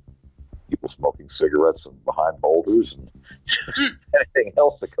anomalies, and people smoking cigarettes and behind boulders, and just anything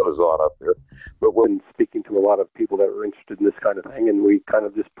else that goes on up there. But we're speaking to a lot of people that were interested in this kind of thing, and we kind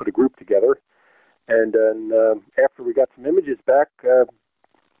of just put a group together. And then after we got some images back,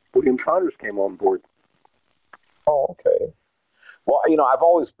 William Saunders came on board. Oh, okay. Well, I've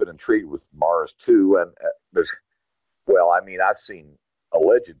always been intrigued with Mars too, and I've seen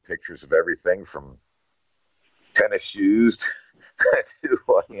alleged pictures of everything from tennis shoes to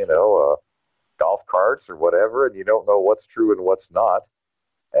golf carts or whatever, and you don't know what's true and what's not.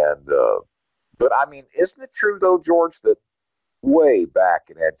 And but isn't it true though, George, that way back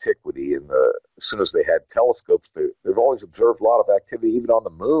in antiquity, as soon as they had telescopes, they've always observed a lot of activity even on the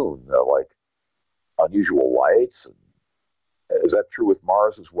moon, like unusual lights? And is that true with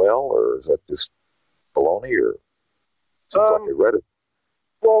Mars as well, or is that just baloney? Or seems like I read it.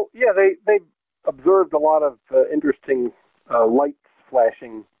 Well, yeah, they observed a lot of interesting lights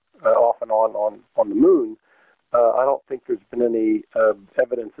flashing off and on the moon. I don't think there's been any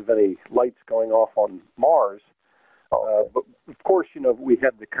evidence of any lights going off on Mars. But of course, we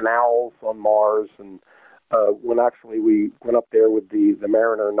had the canals on Mars, and when actually we went up there with the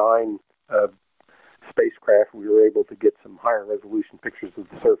Mariner 9 spacecraft, we were able to get some higher resolution pictures of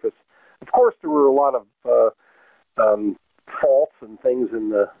the surface. Of course, there were a lot of faults and things in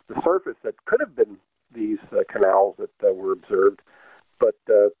the surface that could have been these canals that were observed. But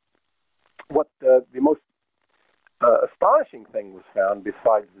what the most astonishing thing was found,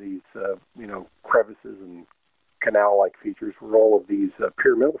 besides these crevices and canal-like features, were all of these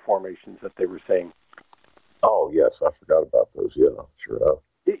pyramidal formations that they were seeing. Oh yes, I forgot about those. Yeah, sure enough.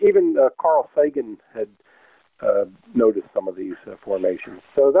 Even Carl Sagan had noticed some of these formations.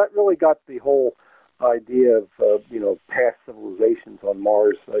 So that really got the whole idea of past civilizations on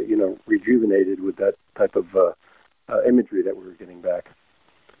Mars rejuvenated with that type of imagery that we were getting back.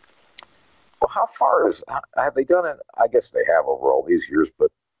 Well, how far have they done it? I guess they have over all these years,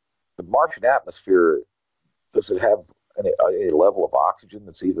 but the Martian atmosphere, does it have any level of oxygen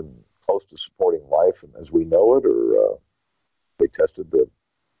that's even close to supporting life and as we know it, or they tested the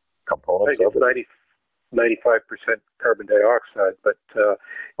components of it? I think it's 95% carbon dioxide, but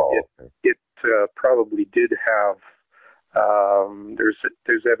it probably did have.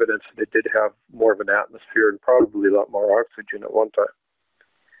 There's evidence that it did have more of an atmosphere and probably a lot more oxygen at one time.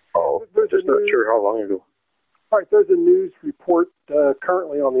 Oh, just not sure how long ago. All right, there's a news report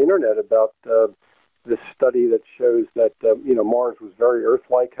currently on the internet about this study that shows that Mars was very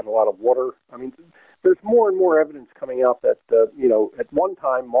Earth-like, had a lot of water. I mean, there's more and more evidence coming out that at one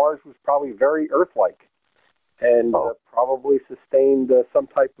time Mars was probably very Earth-like, and probably sustained some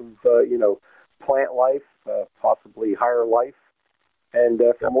type of plant life, possibly higher life. And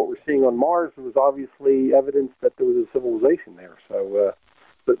from what we're seeing on Mars, there was obviously evidence that there was a civilization there. So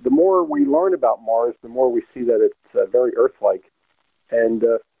the more we learn about Mars, the more we see that it's very Earth-like. And,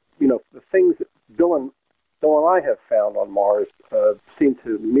 the things that Bill and I have found on Mars seem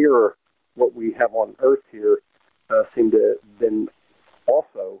to mirror what we have on Earth here, seem to have been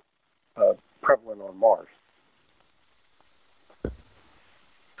also prevalent on Mars.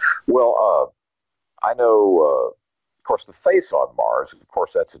 Well, I know, of course, the face on Mars, of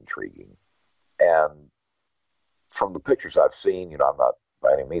course, that's intriguing. And from the pictures I've seen, I'm not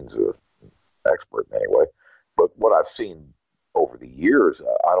by any means an expert in any way, but what I've seen over the years,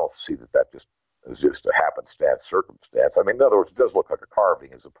 I don't see that just is just a happenstance circumstance. I mean, in other words, it does look like a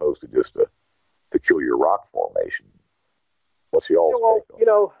carving as opposed to just a peculiar rock formation. What's y'all's take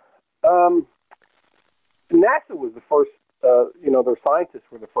on it? NASA was the first, their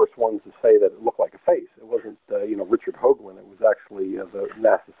scientists were the first ones to say that it looked like a face. It wasn't, Richard Hoagland. It was actually the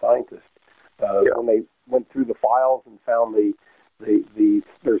NASA scientist. When they went through the files and found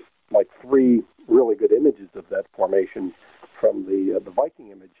there's like 3 really good images of that formation from the Viking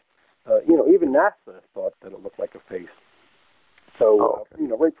image. Even NASA thought that it looked like a face. So,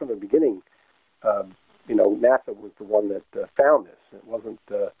 right from the beginning, NASA was the one that found this. It wasn't,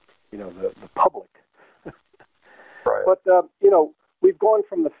 the public. Right. But, we've gone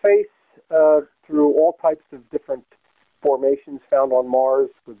from the face through all types of different formations found on Mars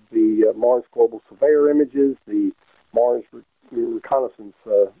with the Mars Global Surveyor images, the Mars Reconnaissance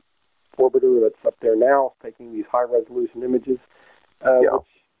Orbiter that's up there now, taking these high-resolution images, which,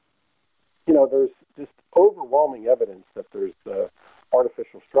 there's just overwhelming evidence that there's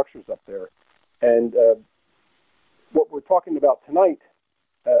artificial structures up there. And what we're talking about tonight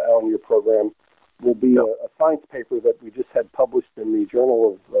on your program will be a science paper that we just had published in the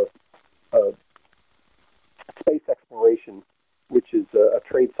Journal of Space Exploration, which is a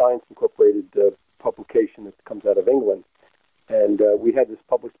Trade Science Incorporated publication that comes out of England. And we had this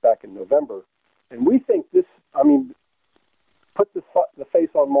published back in November. And we think this, put the face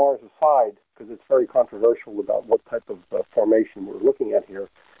on Mars aside, because it's very controversial about what type of formation we're looking at here.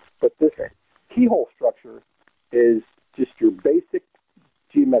 But this keyhole structure is just your basic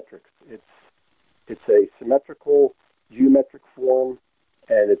geometrics. It's a symmetrical geometric form,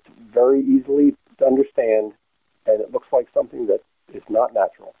 and it's very easily to understand, and it looks like something that is not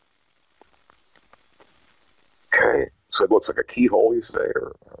natural. Okay. So it looks like a keyhole, you say?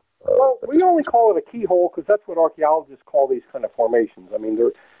 Or, well, we only call it a keyhole because that's what archaeologists call these kind of formations. I mean,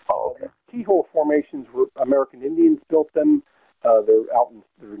 keyhole formations were American Indians built them. They're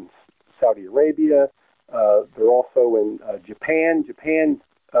in Saudi Arabia. They're also in Japan.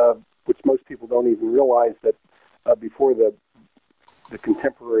 Which most people don't even realize that before the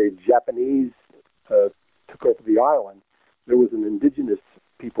contemporary Japanese took over the island, there was an indigenous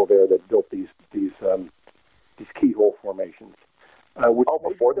people there that built these keyhole formations. Which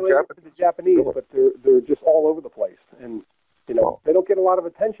before the Japanese, but they're just all over the place, and they don't get a lot of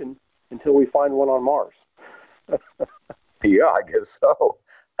attention until we find one on Mars. Yeah, I guess so.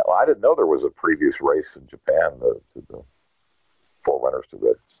 Well, I didn't know there was a previous race in Japan to the forerunners to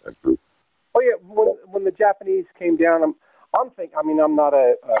that group. Oh yeah, when the Japanese came down, I'm not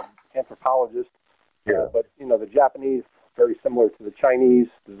a anthropologist, but the Japanese very similar to the Chinese,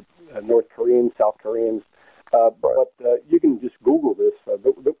 the North Koreans, South Koreans. But you can just Google this.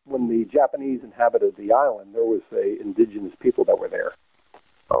 When the Japanese inhabited the island, there was indigenous people that were there.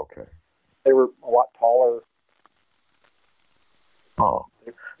 Okay. They were a lot taller. Oh.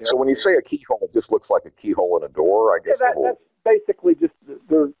 So when you say a keyhole, it just looks like a keyhole in a door, I guess. Yeah, that's basically just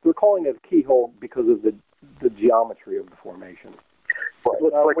they're calling it a keyhole because of the geometry of the formation. Right. It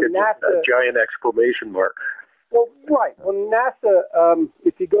looks like a giant exclamation mark. Well, right. When NASA,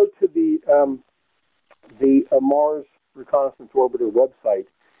 if you go to the Mars Reconnaissance Orbiter website,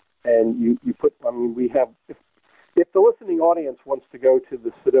 and you put, we have, if the listening audience wants to go to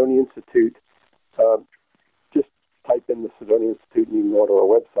the Sidoni Institute, just type in the Sidoni Institute and you can go to our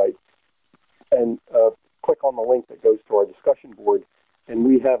website and click on the link that goes to our discussion board. And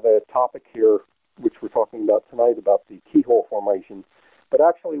we have a topic here, which we're talking about tonight, about the keyhole formation. But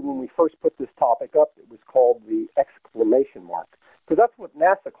actually, when we first put this topic up, it was called the exclamation mark, because that's what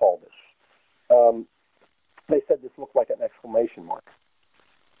NASA called it. They said this looked like an exclamation mark.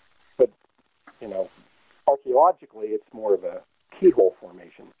 But, archaeologically, it's more of a keyhole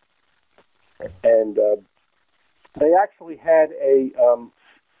formation. And and they actually had a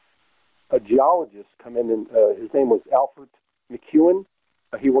geologist come in, and his name was Alfred McEwen.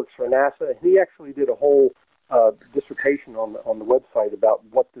 He works for NASA, and he actually did a whole dissertation on the website about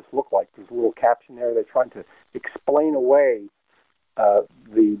what this looked like. There's a little caption there. They're trying to explain away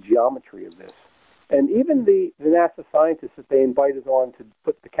the geometry of this. And even the NASA scientists that they invited on to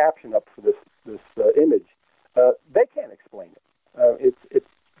put the caption up for this image, they can't explain it. It's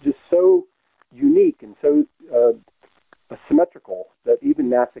just so unique and so symmetrical that even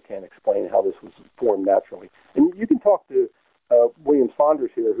NASA can't explain how this was formed naturally. And you can talk to William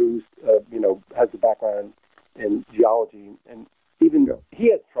Saunders here, who's has a background in geology, and even he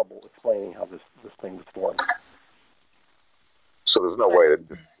has trouble explaining how this thing was formed. So there's no way that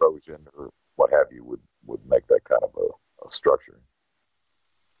just erosion or what have you would make that kind of a structure.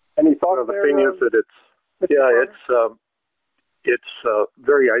 Any thoughts the there? thing is that it's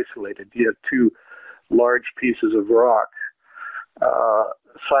very isolated. You have two large pieces of rock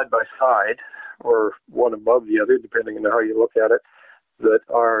side by side, or one above the other, depending on how you look at it, that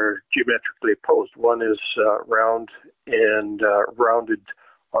are geometrically opposed. One is round and rounded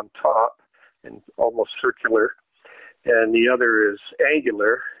on top and almost circular, and the other is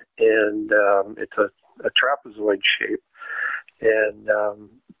angular, and it's a trapezoid shape, and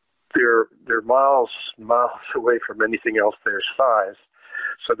they're miles away from anything else their size.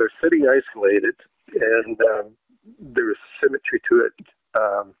 So they're sitting isolated, and there's symmetry to it,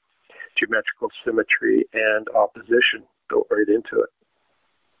 geometrical symmetry and opposition built right into it.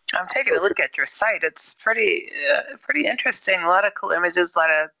 I'm taking a look at your site. It's pretty interesting. A lot of cool images, a lot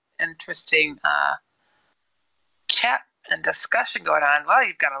of interesting chat and discussion going on. Well,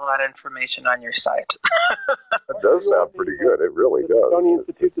 you've got a lot of information on your site. That does sound pretty good. It really does. Smithsonian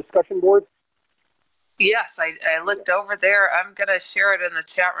Institute discussion board? Yes, I looked over there. I'm going to share it in the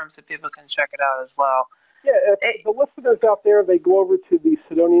chat room so people can check it out as well. Yeah, if the listeners out there, they go over to the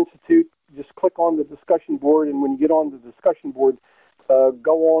Smithsonian Institute, just click on the discussion board, and when you get on the discussion board,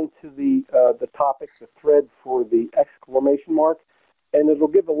 go on to the topic, the thread for the exclamation mark, and it'll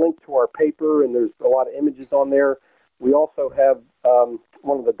give a link to our paper, and there's a lot of images on there. We also have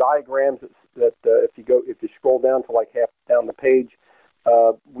one of the diagrams that if you scroll down to like half down the page,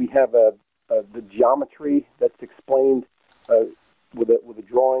 we have the geometry that's explained with a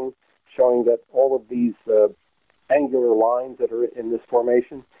drawing showing that all of these angular lines that are in this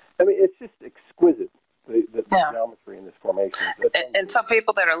formation. I mean, it's just exquisite, the geometry in this formation. And some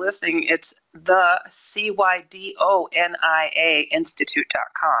people that are listening, it's the CYDONIA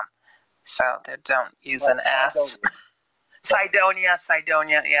Institute.com. So they don't use an S. Cydonia,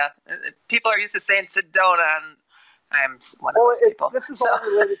 yeah. People are used to saying Sedona, and I'm one of those people. This is all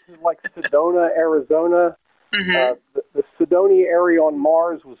related to like Sedona, Arizona. Mm-hmm. The Sidonia area on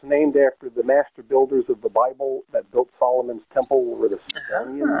Mars was named after the master builders of the Bible that built Solomon's temple, were the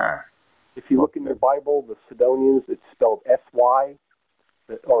Sidonians. If you look in your Bible, the Sidonians, it's spelled S-Y,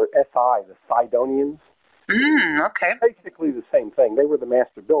 or S-I, the Sidonians. Okay. Basically the same thing. They were the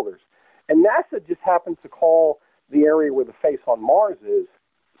master builders. And NASA just happens to call the area where the face on Mars is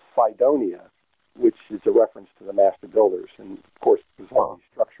Cydonia, which is a reference to the master builders. And, of course, there's all these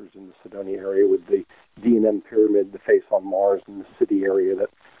structures in the Cydonia area with the D&M pyramid, the face on Mars, and the city area that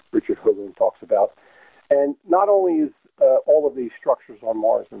Richard Hoagland talks about. And not only is all of these structures on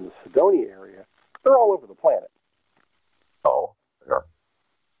Mars in the Cydonia area, they're all over the planet. Oh, yeah.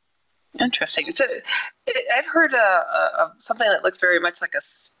 Interesting. So, I've heard of something that looks very much like a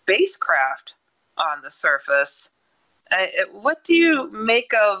spacecraft on the surface. What do you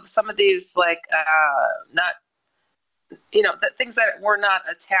make of some of these, like, that things that were not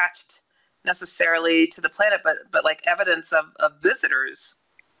attached necessarily to the planet, but like evidence of visitors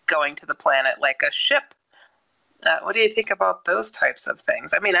going to the planet, like a ship? What do you think about those types of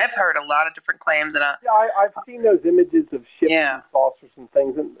things? I mean, I've heard a lot of different claims. I've seen those images of ships and saucers and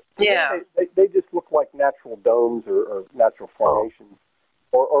things, and they just look like natural domes or natural formations,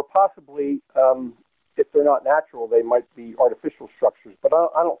 or possibly, if they're not natural, they might be artificial structures. But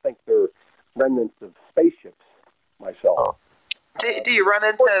I don't think they're remnants of spaceships myself. Do you run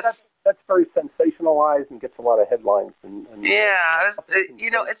into... That's very sensationalized and gets a lot of headlines.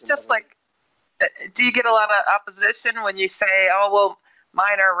 It's just like, do you get a lot of opposition when you say, oh, well,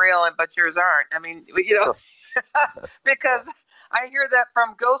 mine are real, but yours aren't? I mean, because I hear that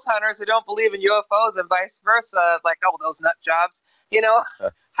from ghost hunters who don't believe in UFOs and vice versa, like, oh, those nut jobs,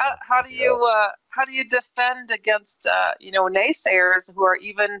 how do you defend against, naysayers who are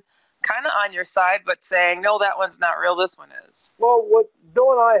even kind of on your side, but saying, no, that one's not real, this one is? Well, what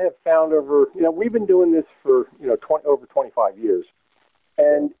Bill and I have found over, we've been doing this for, over 25 years.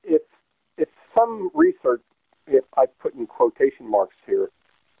 And if some research, if I put in quotation marks here,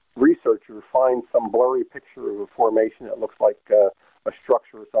 researcher finds some blurry picture of a formation that looks like a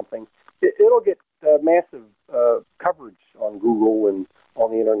structure or something, it'll get massive coverage on Google and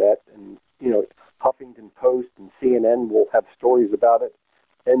on the internet, and Huffington Post and CNN will have stories about it.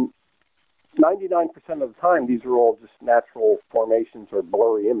 And 99% of the time, these are all just natural formations or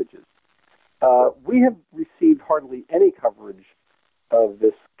blurry images. We have received hardly any coverage of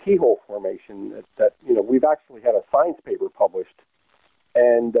this keyhole formation that we've actually had a science paper published.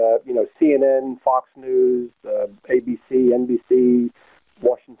 And, CNN, Fox News, ABC, NBC,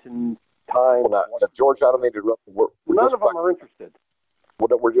 Washington Times. Well, now, George, I don't mean to interrupt. None of them are interested.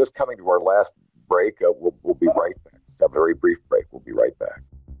 We're just coming to our last break. We'll be right back. It's a very brief break. We'll be right back.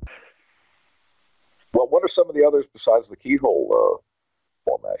 Well, what are some of the others besides the keyhole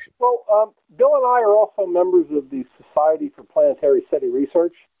formation? Well, Bill and I are also members of the Society for Planetary SETI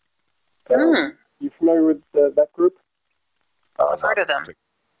Research. You familiar with that group? I've heard of them.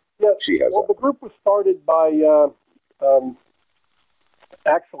 Yeah. She has. Well, the group was started by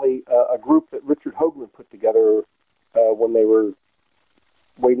actually a group that Richard Hoagland put together when they were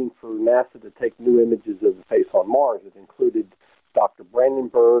waiting for NASA to take new images of the face on Mars. It included Dr.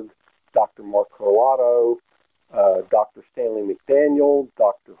 Brandenburg, Dr. Mark Corrado, Dr. Stanley McDaniel,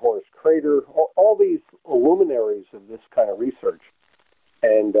 Dr. Horace Crater, all these luminaries of this kind of research.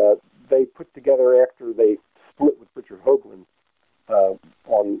 And they put together, after they split with Richard Hoagland,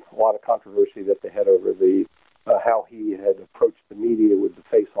 on a lot of controversy that they had over the how he had approached the media with the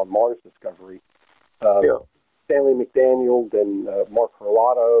face on Mars discovery. Stanley McDaniel and Mark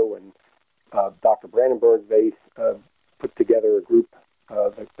Corrado and Dr. Brandenburg, they put together a group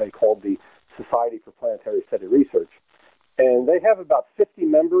that they called the Society for Planetary SETI Research. And they have about 50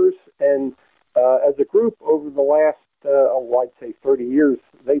 members, and as a group over the last, I'd say 30 years,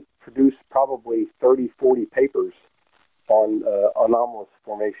 they produced probably 30, 40 papers on anomalous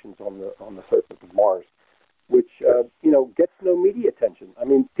formations on the surface of Mars, which, gets no media attention. I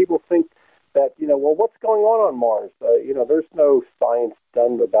mean, people think that, well, what's going on Mars? There's no science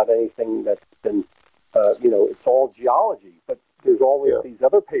done about anything that's been, it's all geology. But there's always these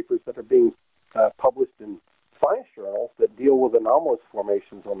other papers that are being published in science journals that deal with anomalous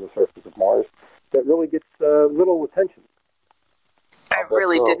formations on the surface of Mars that really gets little attention. I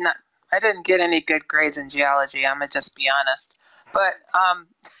really did not. I didn't get any good grades in geology. I'm going to just be honest. But I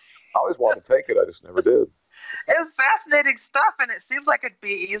always wanted to take it. I just never did. It was fascinating stuff, and it seems like it'd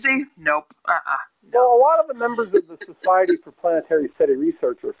be easy. Nope. Well, a lot of the members of the Society for Planetary SETI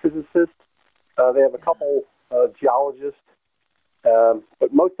Research are physicists. They have a couple geologists,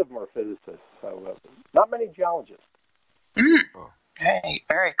 but most of them are physicists. So not many geologists. Hey,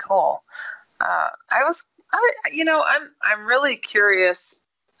 very cool. I'm really curious.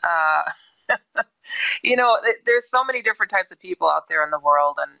 There's so many different types of people out there in the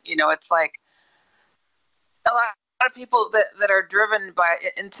world, and it's like a lot of people that are driven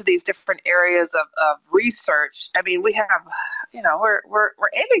into these different areas of research. I mean, we have, we're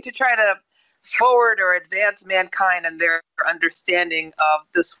aiming to try to forward or advance mankind and their understanding of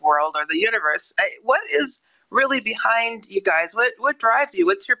this world or the universe. What is really behind you guys? What drives you?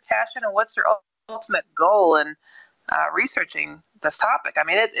 What's your passion, and what's your ultimate goal in researching this topic? I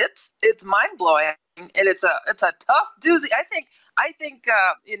mean, it's mind blowing, and it's a tough doozy. I think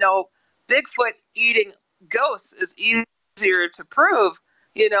Bigfoot eating ghosts is easier to prove.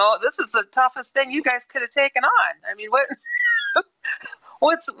 This is the toughest thing you guys could have taken on. I mean,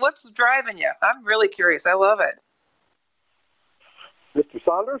 what's driving you? I'm really curious. I love it. Mr.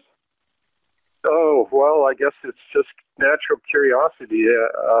 Saunders? Oh, well, I guess it's just natural curiosity.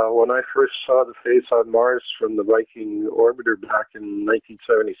 When I first saw the face on Mars from the Viking orbiter back in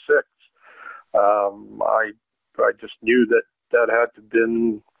 1976, I just knew that had to have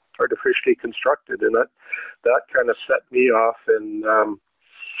been artificially constructed, and that kind of set me off. And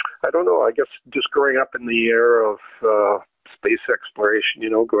I don't know, I guess just growing up in the era of space exploration,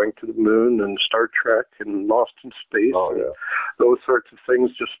 going to the moon and Star Trek and Lost in Space, those sorts of things,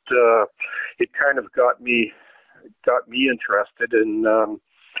 just it kind of got me interested. And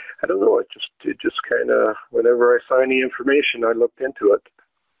I don't know, it just kind of, whenever I saw any information, I looked into it.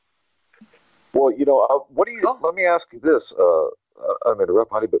 Well, what do you? Let me ask you this. I'm going to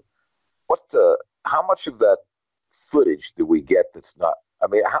interrupt, honey, but how much of that footage do we get that's not? I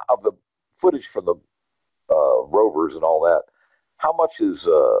mean, of the footage from the rovers and all that, how much is,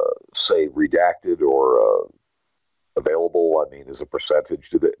 say, redacted or available? I mean, is a percentage?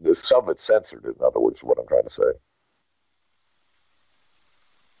 Is some of it censored? In other words, what I'm trying to say.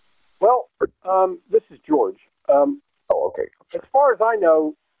 Well, this is George. Okay. As far as I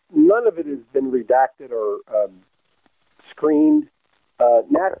know, none of it has been redacted or screened.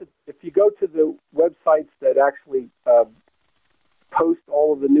 NASA, if you go to the websites that actually post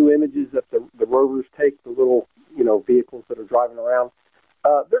all of the new images that the rovers take, the little vehicles that are driving around,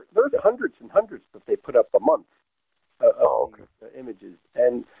 there's hundreds and hundreds that they put up a month of these, images,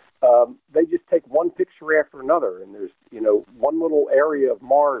 and they just take one picture after another, and there's one little area of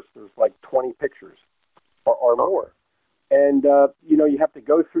Mars, there's like 20 pictures or more, and you have to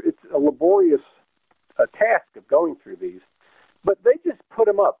go through. It's a laborious task of going through these, but they just put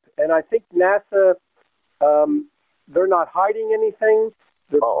them up, and I think NASA, they're not hiding anything.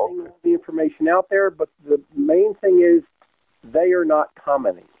 They're putting all the information out there, but the main thing is they are not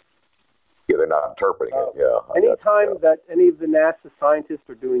commenting. Yeah, they're not interpreting it. Yeah. Anytime that any of the NASA scientists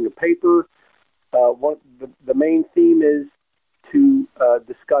are doing a paper, the main theme is to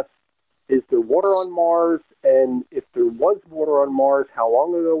discuss, is there water on Mars? And if there was water on Mars, how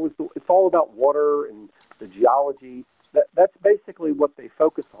long ago was it's all about water and the geology. That's basically what they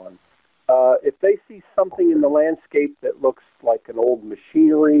focus on. If they see something in the landscape that looks like an old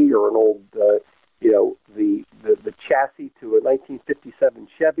machinery or an old, the chassis to a 1957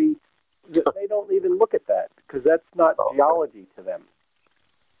 Chevy, they don't even look at that because that's not geology to them.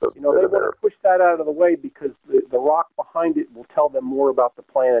 They want to push that out of the way because the rock behind it will tell them more about the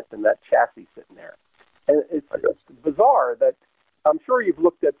planet than that chassis sitting there. And it's bizarre that I'm sure you've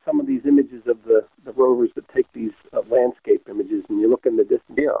looked at some of these images of the rovers that take these landscape images, and you look in the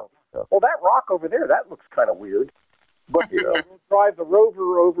distance. Yeah. Well, that rock over there, that looks kind of weird. But we'll drive the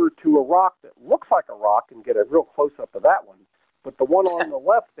rover over to a rock that looks like a rock and get a real close-up of that one. But the one on the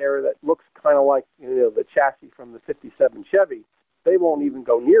left there that looks kind of like the chassis from the 57 Chevy, they won't even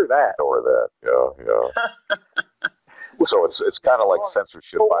go near that. Or that, yeah. So it's kind of like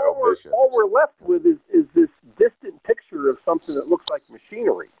censorship by omission. All we're left with is this distant picture of something that looks like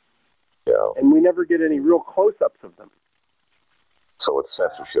machinery. Yeah. And we never get any real close-ups of them. So it's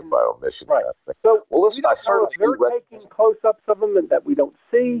censorship by omission. Right. So listen, I certainly they're taking close-ups of them that we don't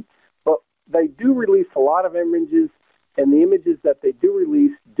see, but they do release a lot of images, and the images that they do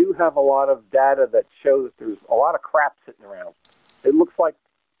release do have a lot of data that show that there's a lot of crap sitting around. It looks like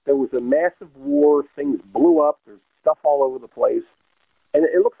there was a massive war, things blew up, there's stuff all over the place, and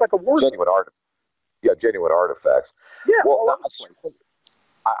it looks like a war. Genuine artifacts. Yeah, well,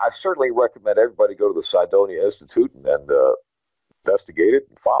 I certainly recommend everybody go to the Cydonia Institute and investigate it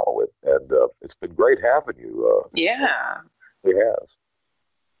and follow it. And it's been great having you. Yeah. It has.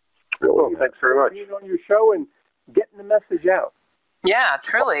 Really. Well, thanks very much. Being on your show and getting the message out. Yeah,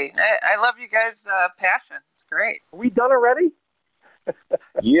 truly. I love you guys' passion. It's great. Are we done already?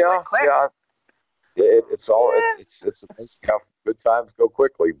 Yeah. It's all. It's amazing how good times go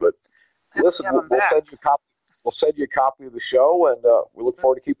quickly. But listen, we'll send you a copy. We'll send you a copy of the show, and we look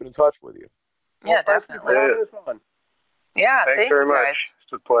forward to keeping in touch with you. Yeah, definitely. Yeah, thanks very much. Guys.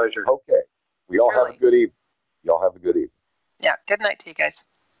 It's a pleasure. Okay. We all have a good evening. Y'all have a good evening. Yeah. Good night to you guys.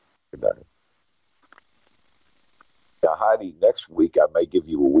 Good night. Now, Heidi, next week I may give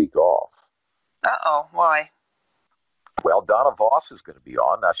you a week off. Uh-oh. Why? Well, Donna Voss is going to be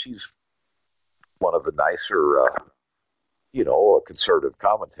on. Now, she's one of the nicer, conservative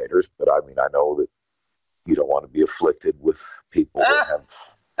commentators, but I mean, I know that you don't want to be afflicted with people that have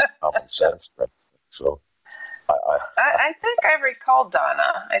common sense. So I think I recall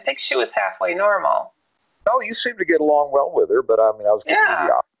Donna. I think she was halfway normal. No, you seem to get along well with her, but I mean, I was giving you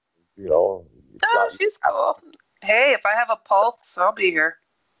the opposite, she's cool. Hey, if I have a pulse, I'll be here.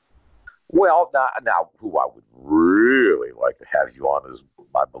 Well, now, who I would really like to have you on is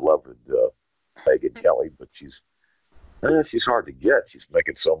my beloved Megan Kelly, but she's hard to get. She's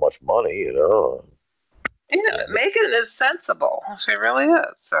making so much money, Megan is sensible. She really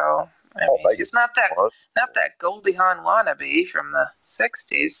is. So I mean, she's not that Goldie Hawn wannabe from the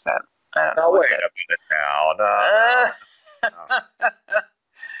 '60s. I don't know. Wait a minute now.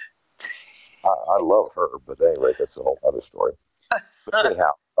 I love her, but anyway, that's a whole other story. But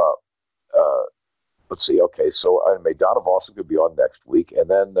anyhow, let's see. Okay, so anyway, Donna Voss is going to be on next week, and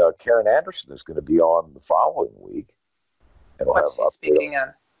then Karen Anderson is going to be on the following week. And what's she speaking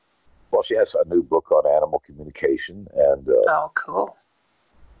on? Well, she has a new book on animal communication, and oh, cool.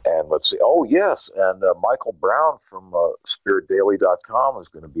 And let's see. Oh, yes, and Michael Brown from SpiritDaily.com is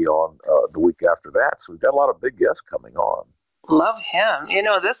going to be on the week after that. So we've got a lot of big guests coming on. Love him.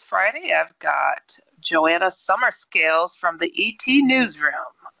 This Friday I've got Joanna Summerscales from the ET Newsroom.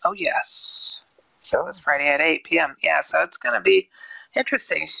 Oh, yes. So this Friday at 8 p.m. Yeah, so it's going to be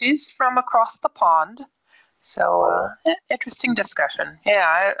interesting. She's from across the pond. So interesting discussion.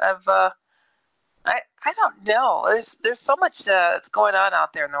 Yeah, I don't know. There's so much that's going on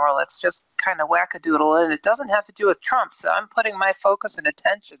out there in the world that's just kind of wackadoodle, and it doesn't have to do with Trump. So I'm putting my focus and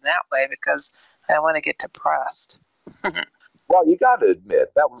attention that way because I don't want to get depressed. Well, you got to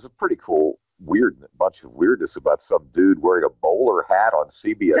admit that was a pretty cool, weird bunch of weirdness about some dude wearing a bowler hat on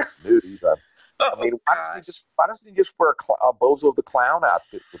CBS News. I mean, why doesn't he just wear a Bozo the Clown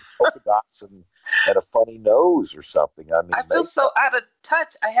outfit with polka dots and a funny nose or something? I mean, I feel so out of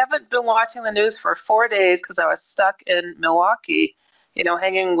touch. I haven't been watching the news for 4 days because I was stuck in Milwaukee,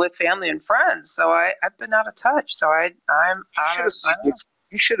 hanging with family and friends. So I've been out of touch. So I'm out of.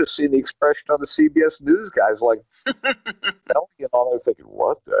 You should have seen the expression on the CBS News guys, like, and all. They're thinking,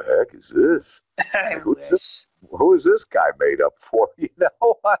 "What the heck is this? Who is this guy made up for?"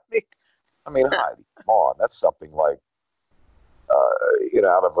 I mean, Heidi, come on. That's something like,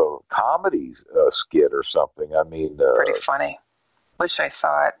 out of a comedy skit or something. I mean, pretty funny. Wish I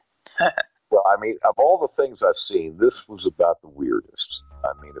saw it. Well, I mean, of all the things I've seen, this was about the weirdest.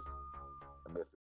 I mean, if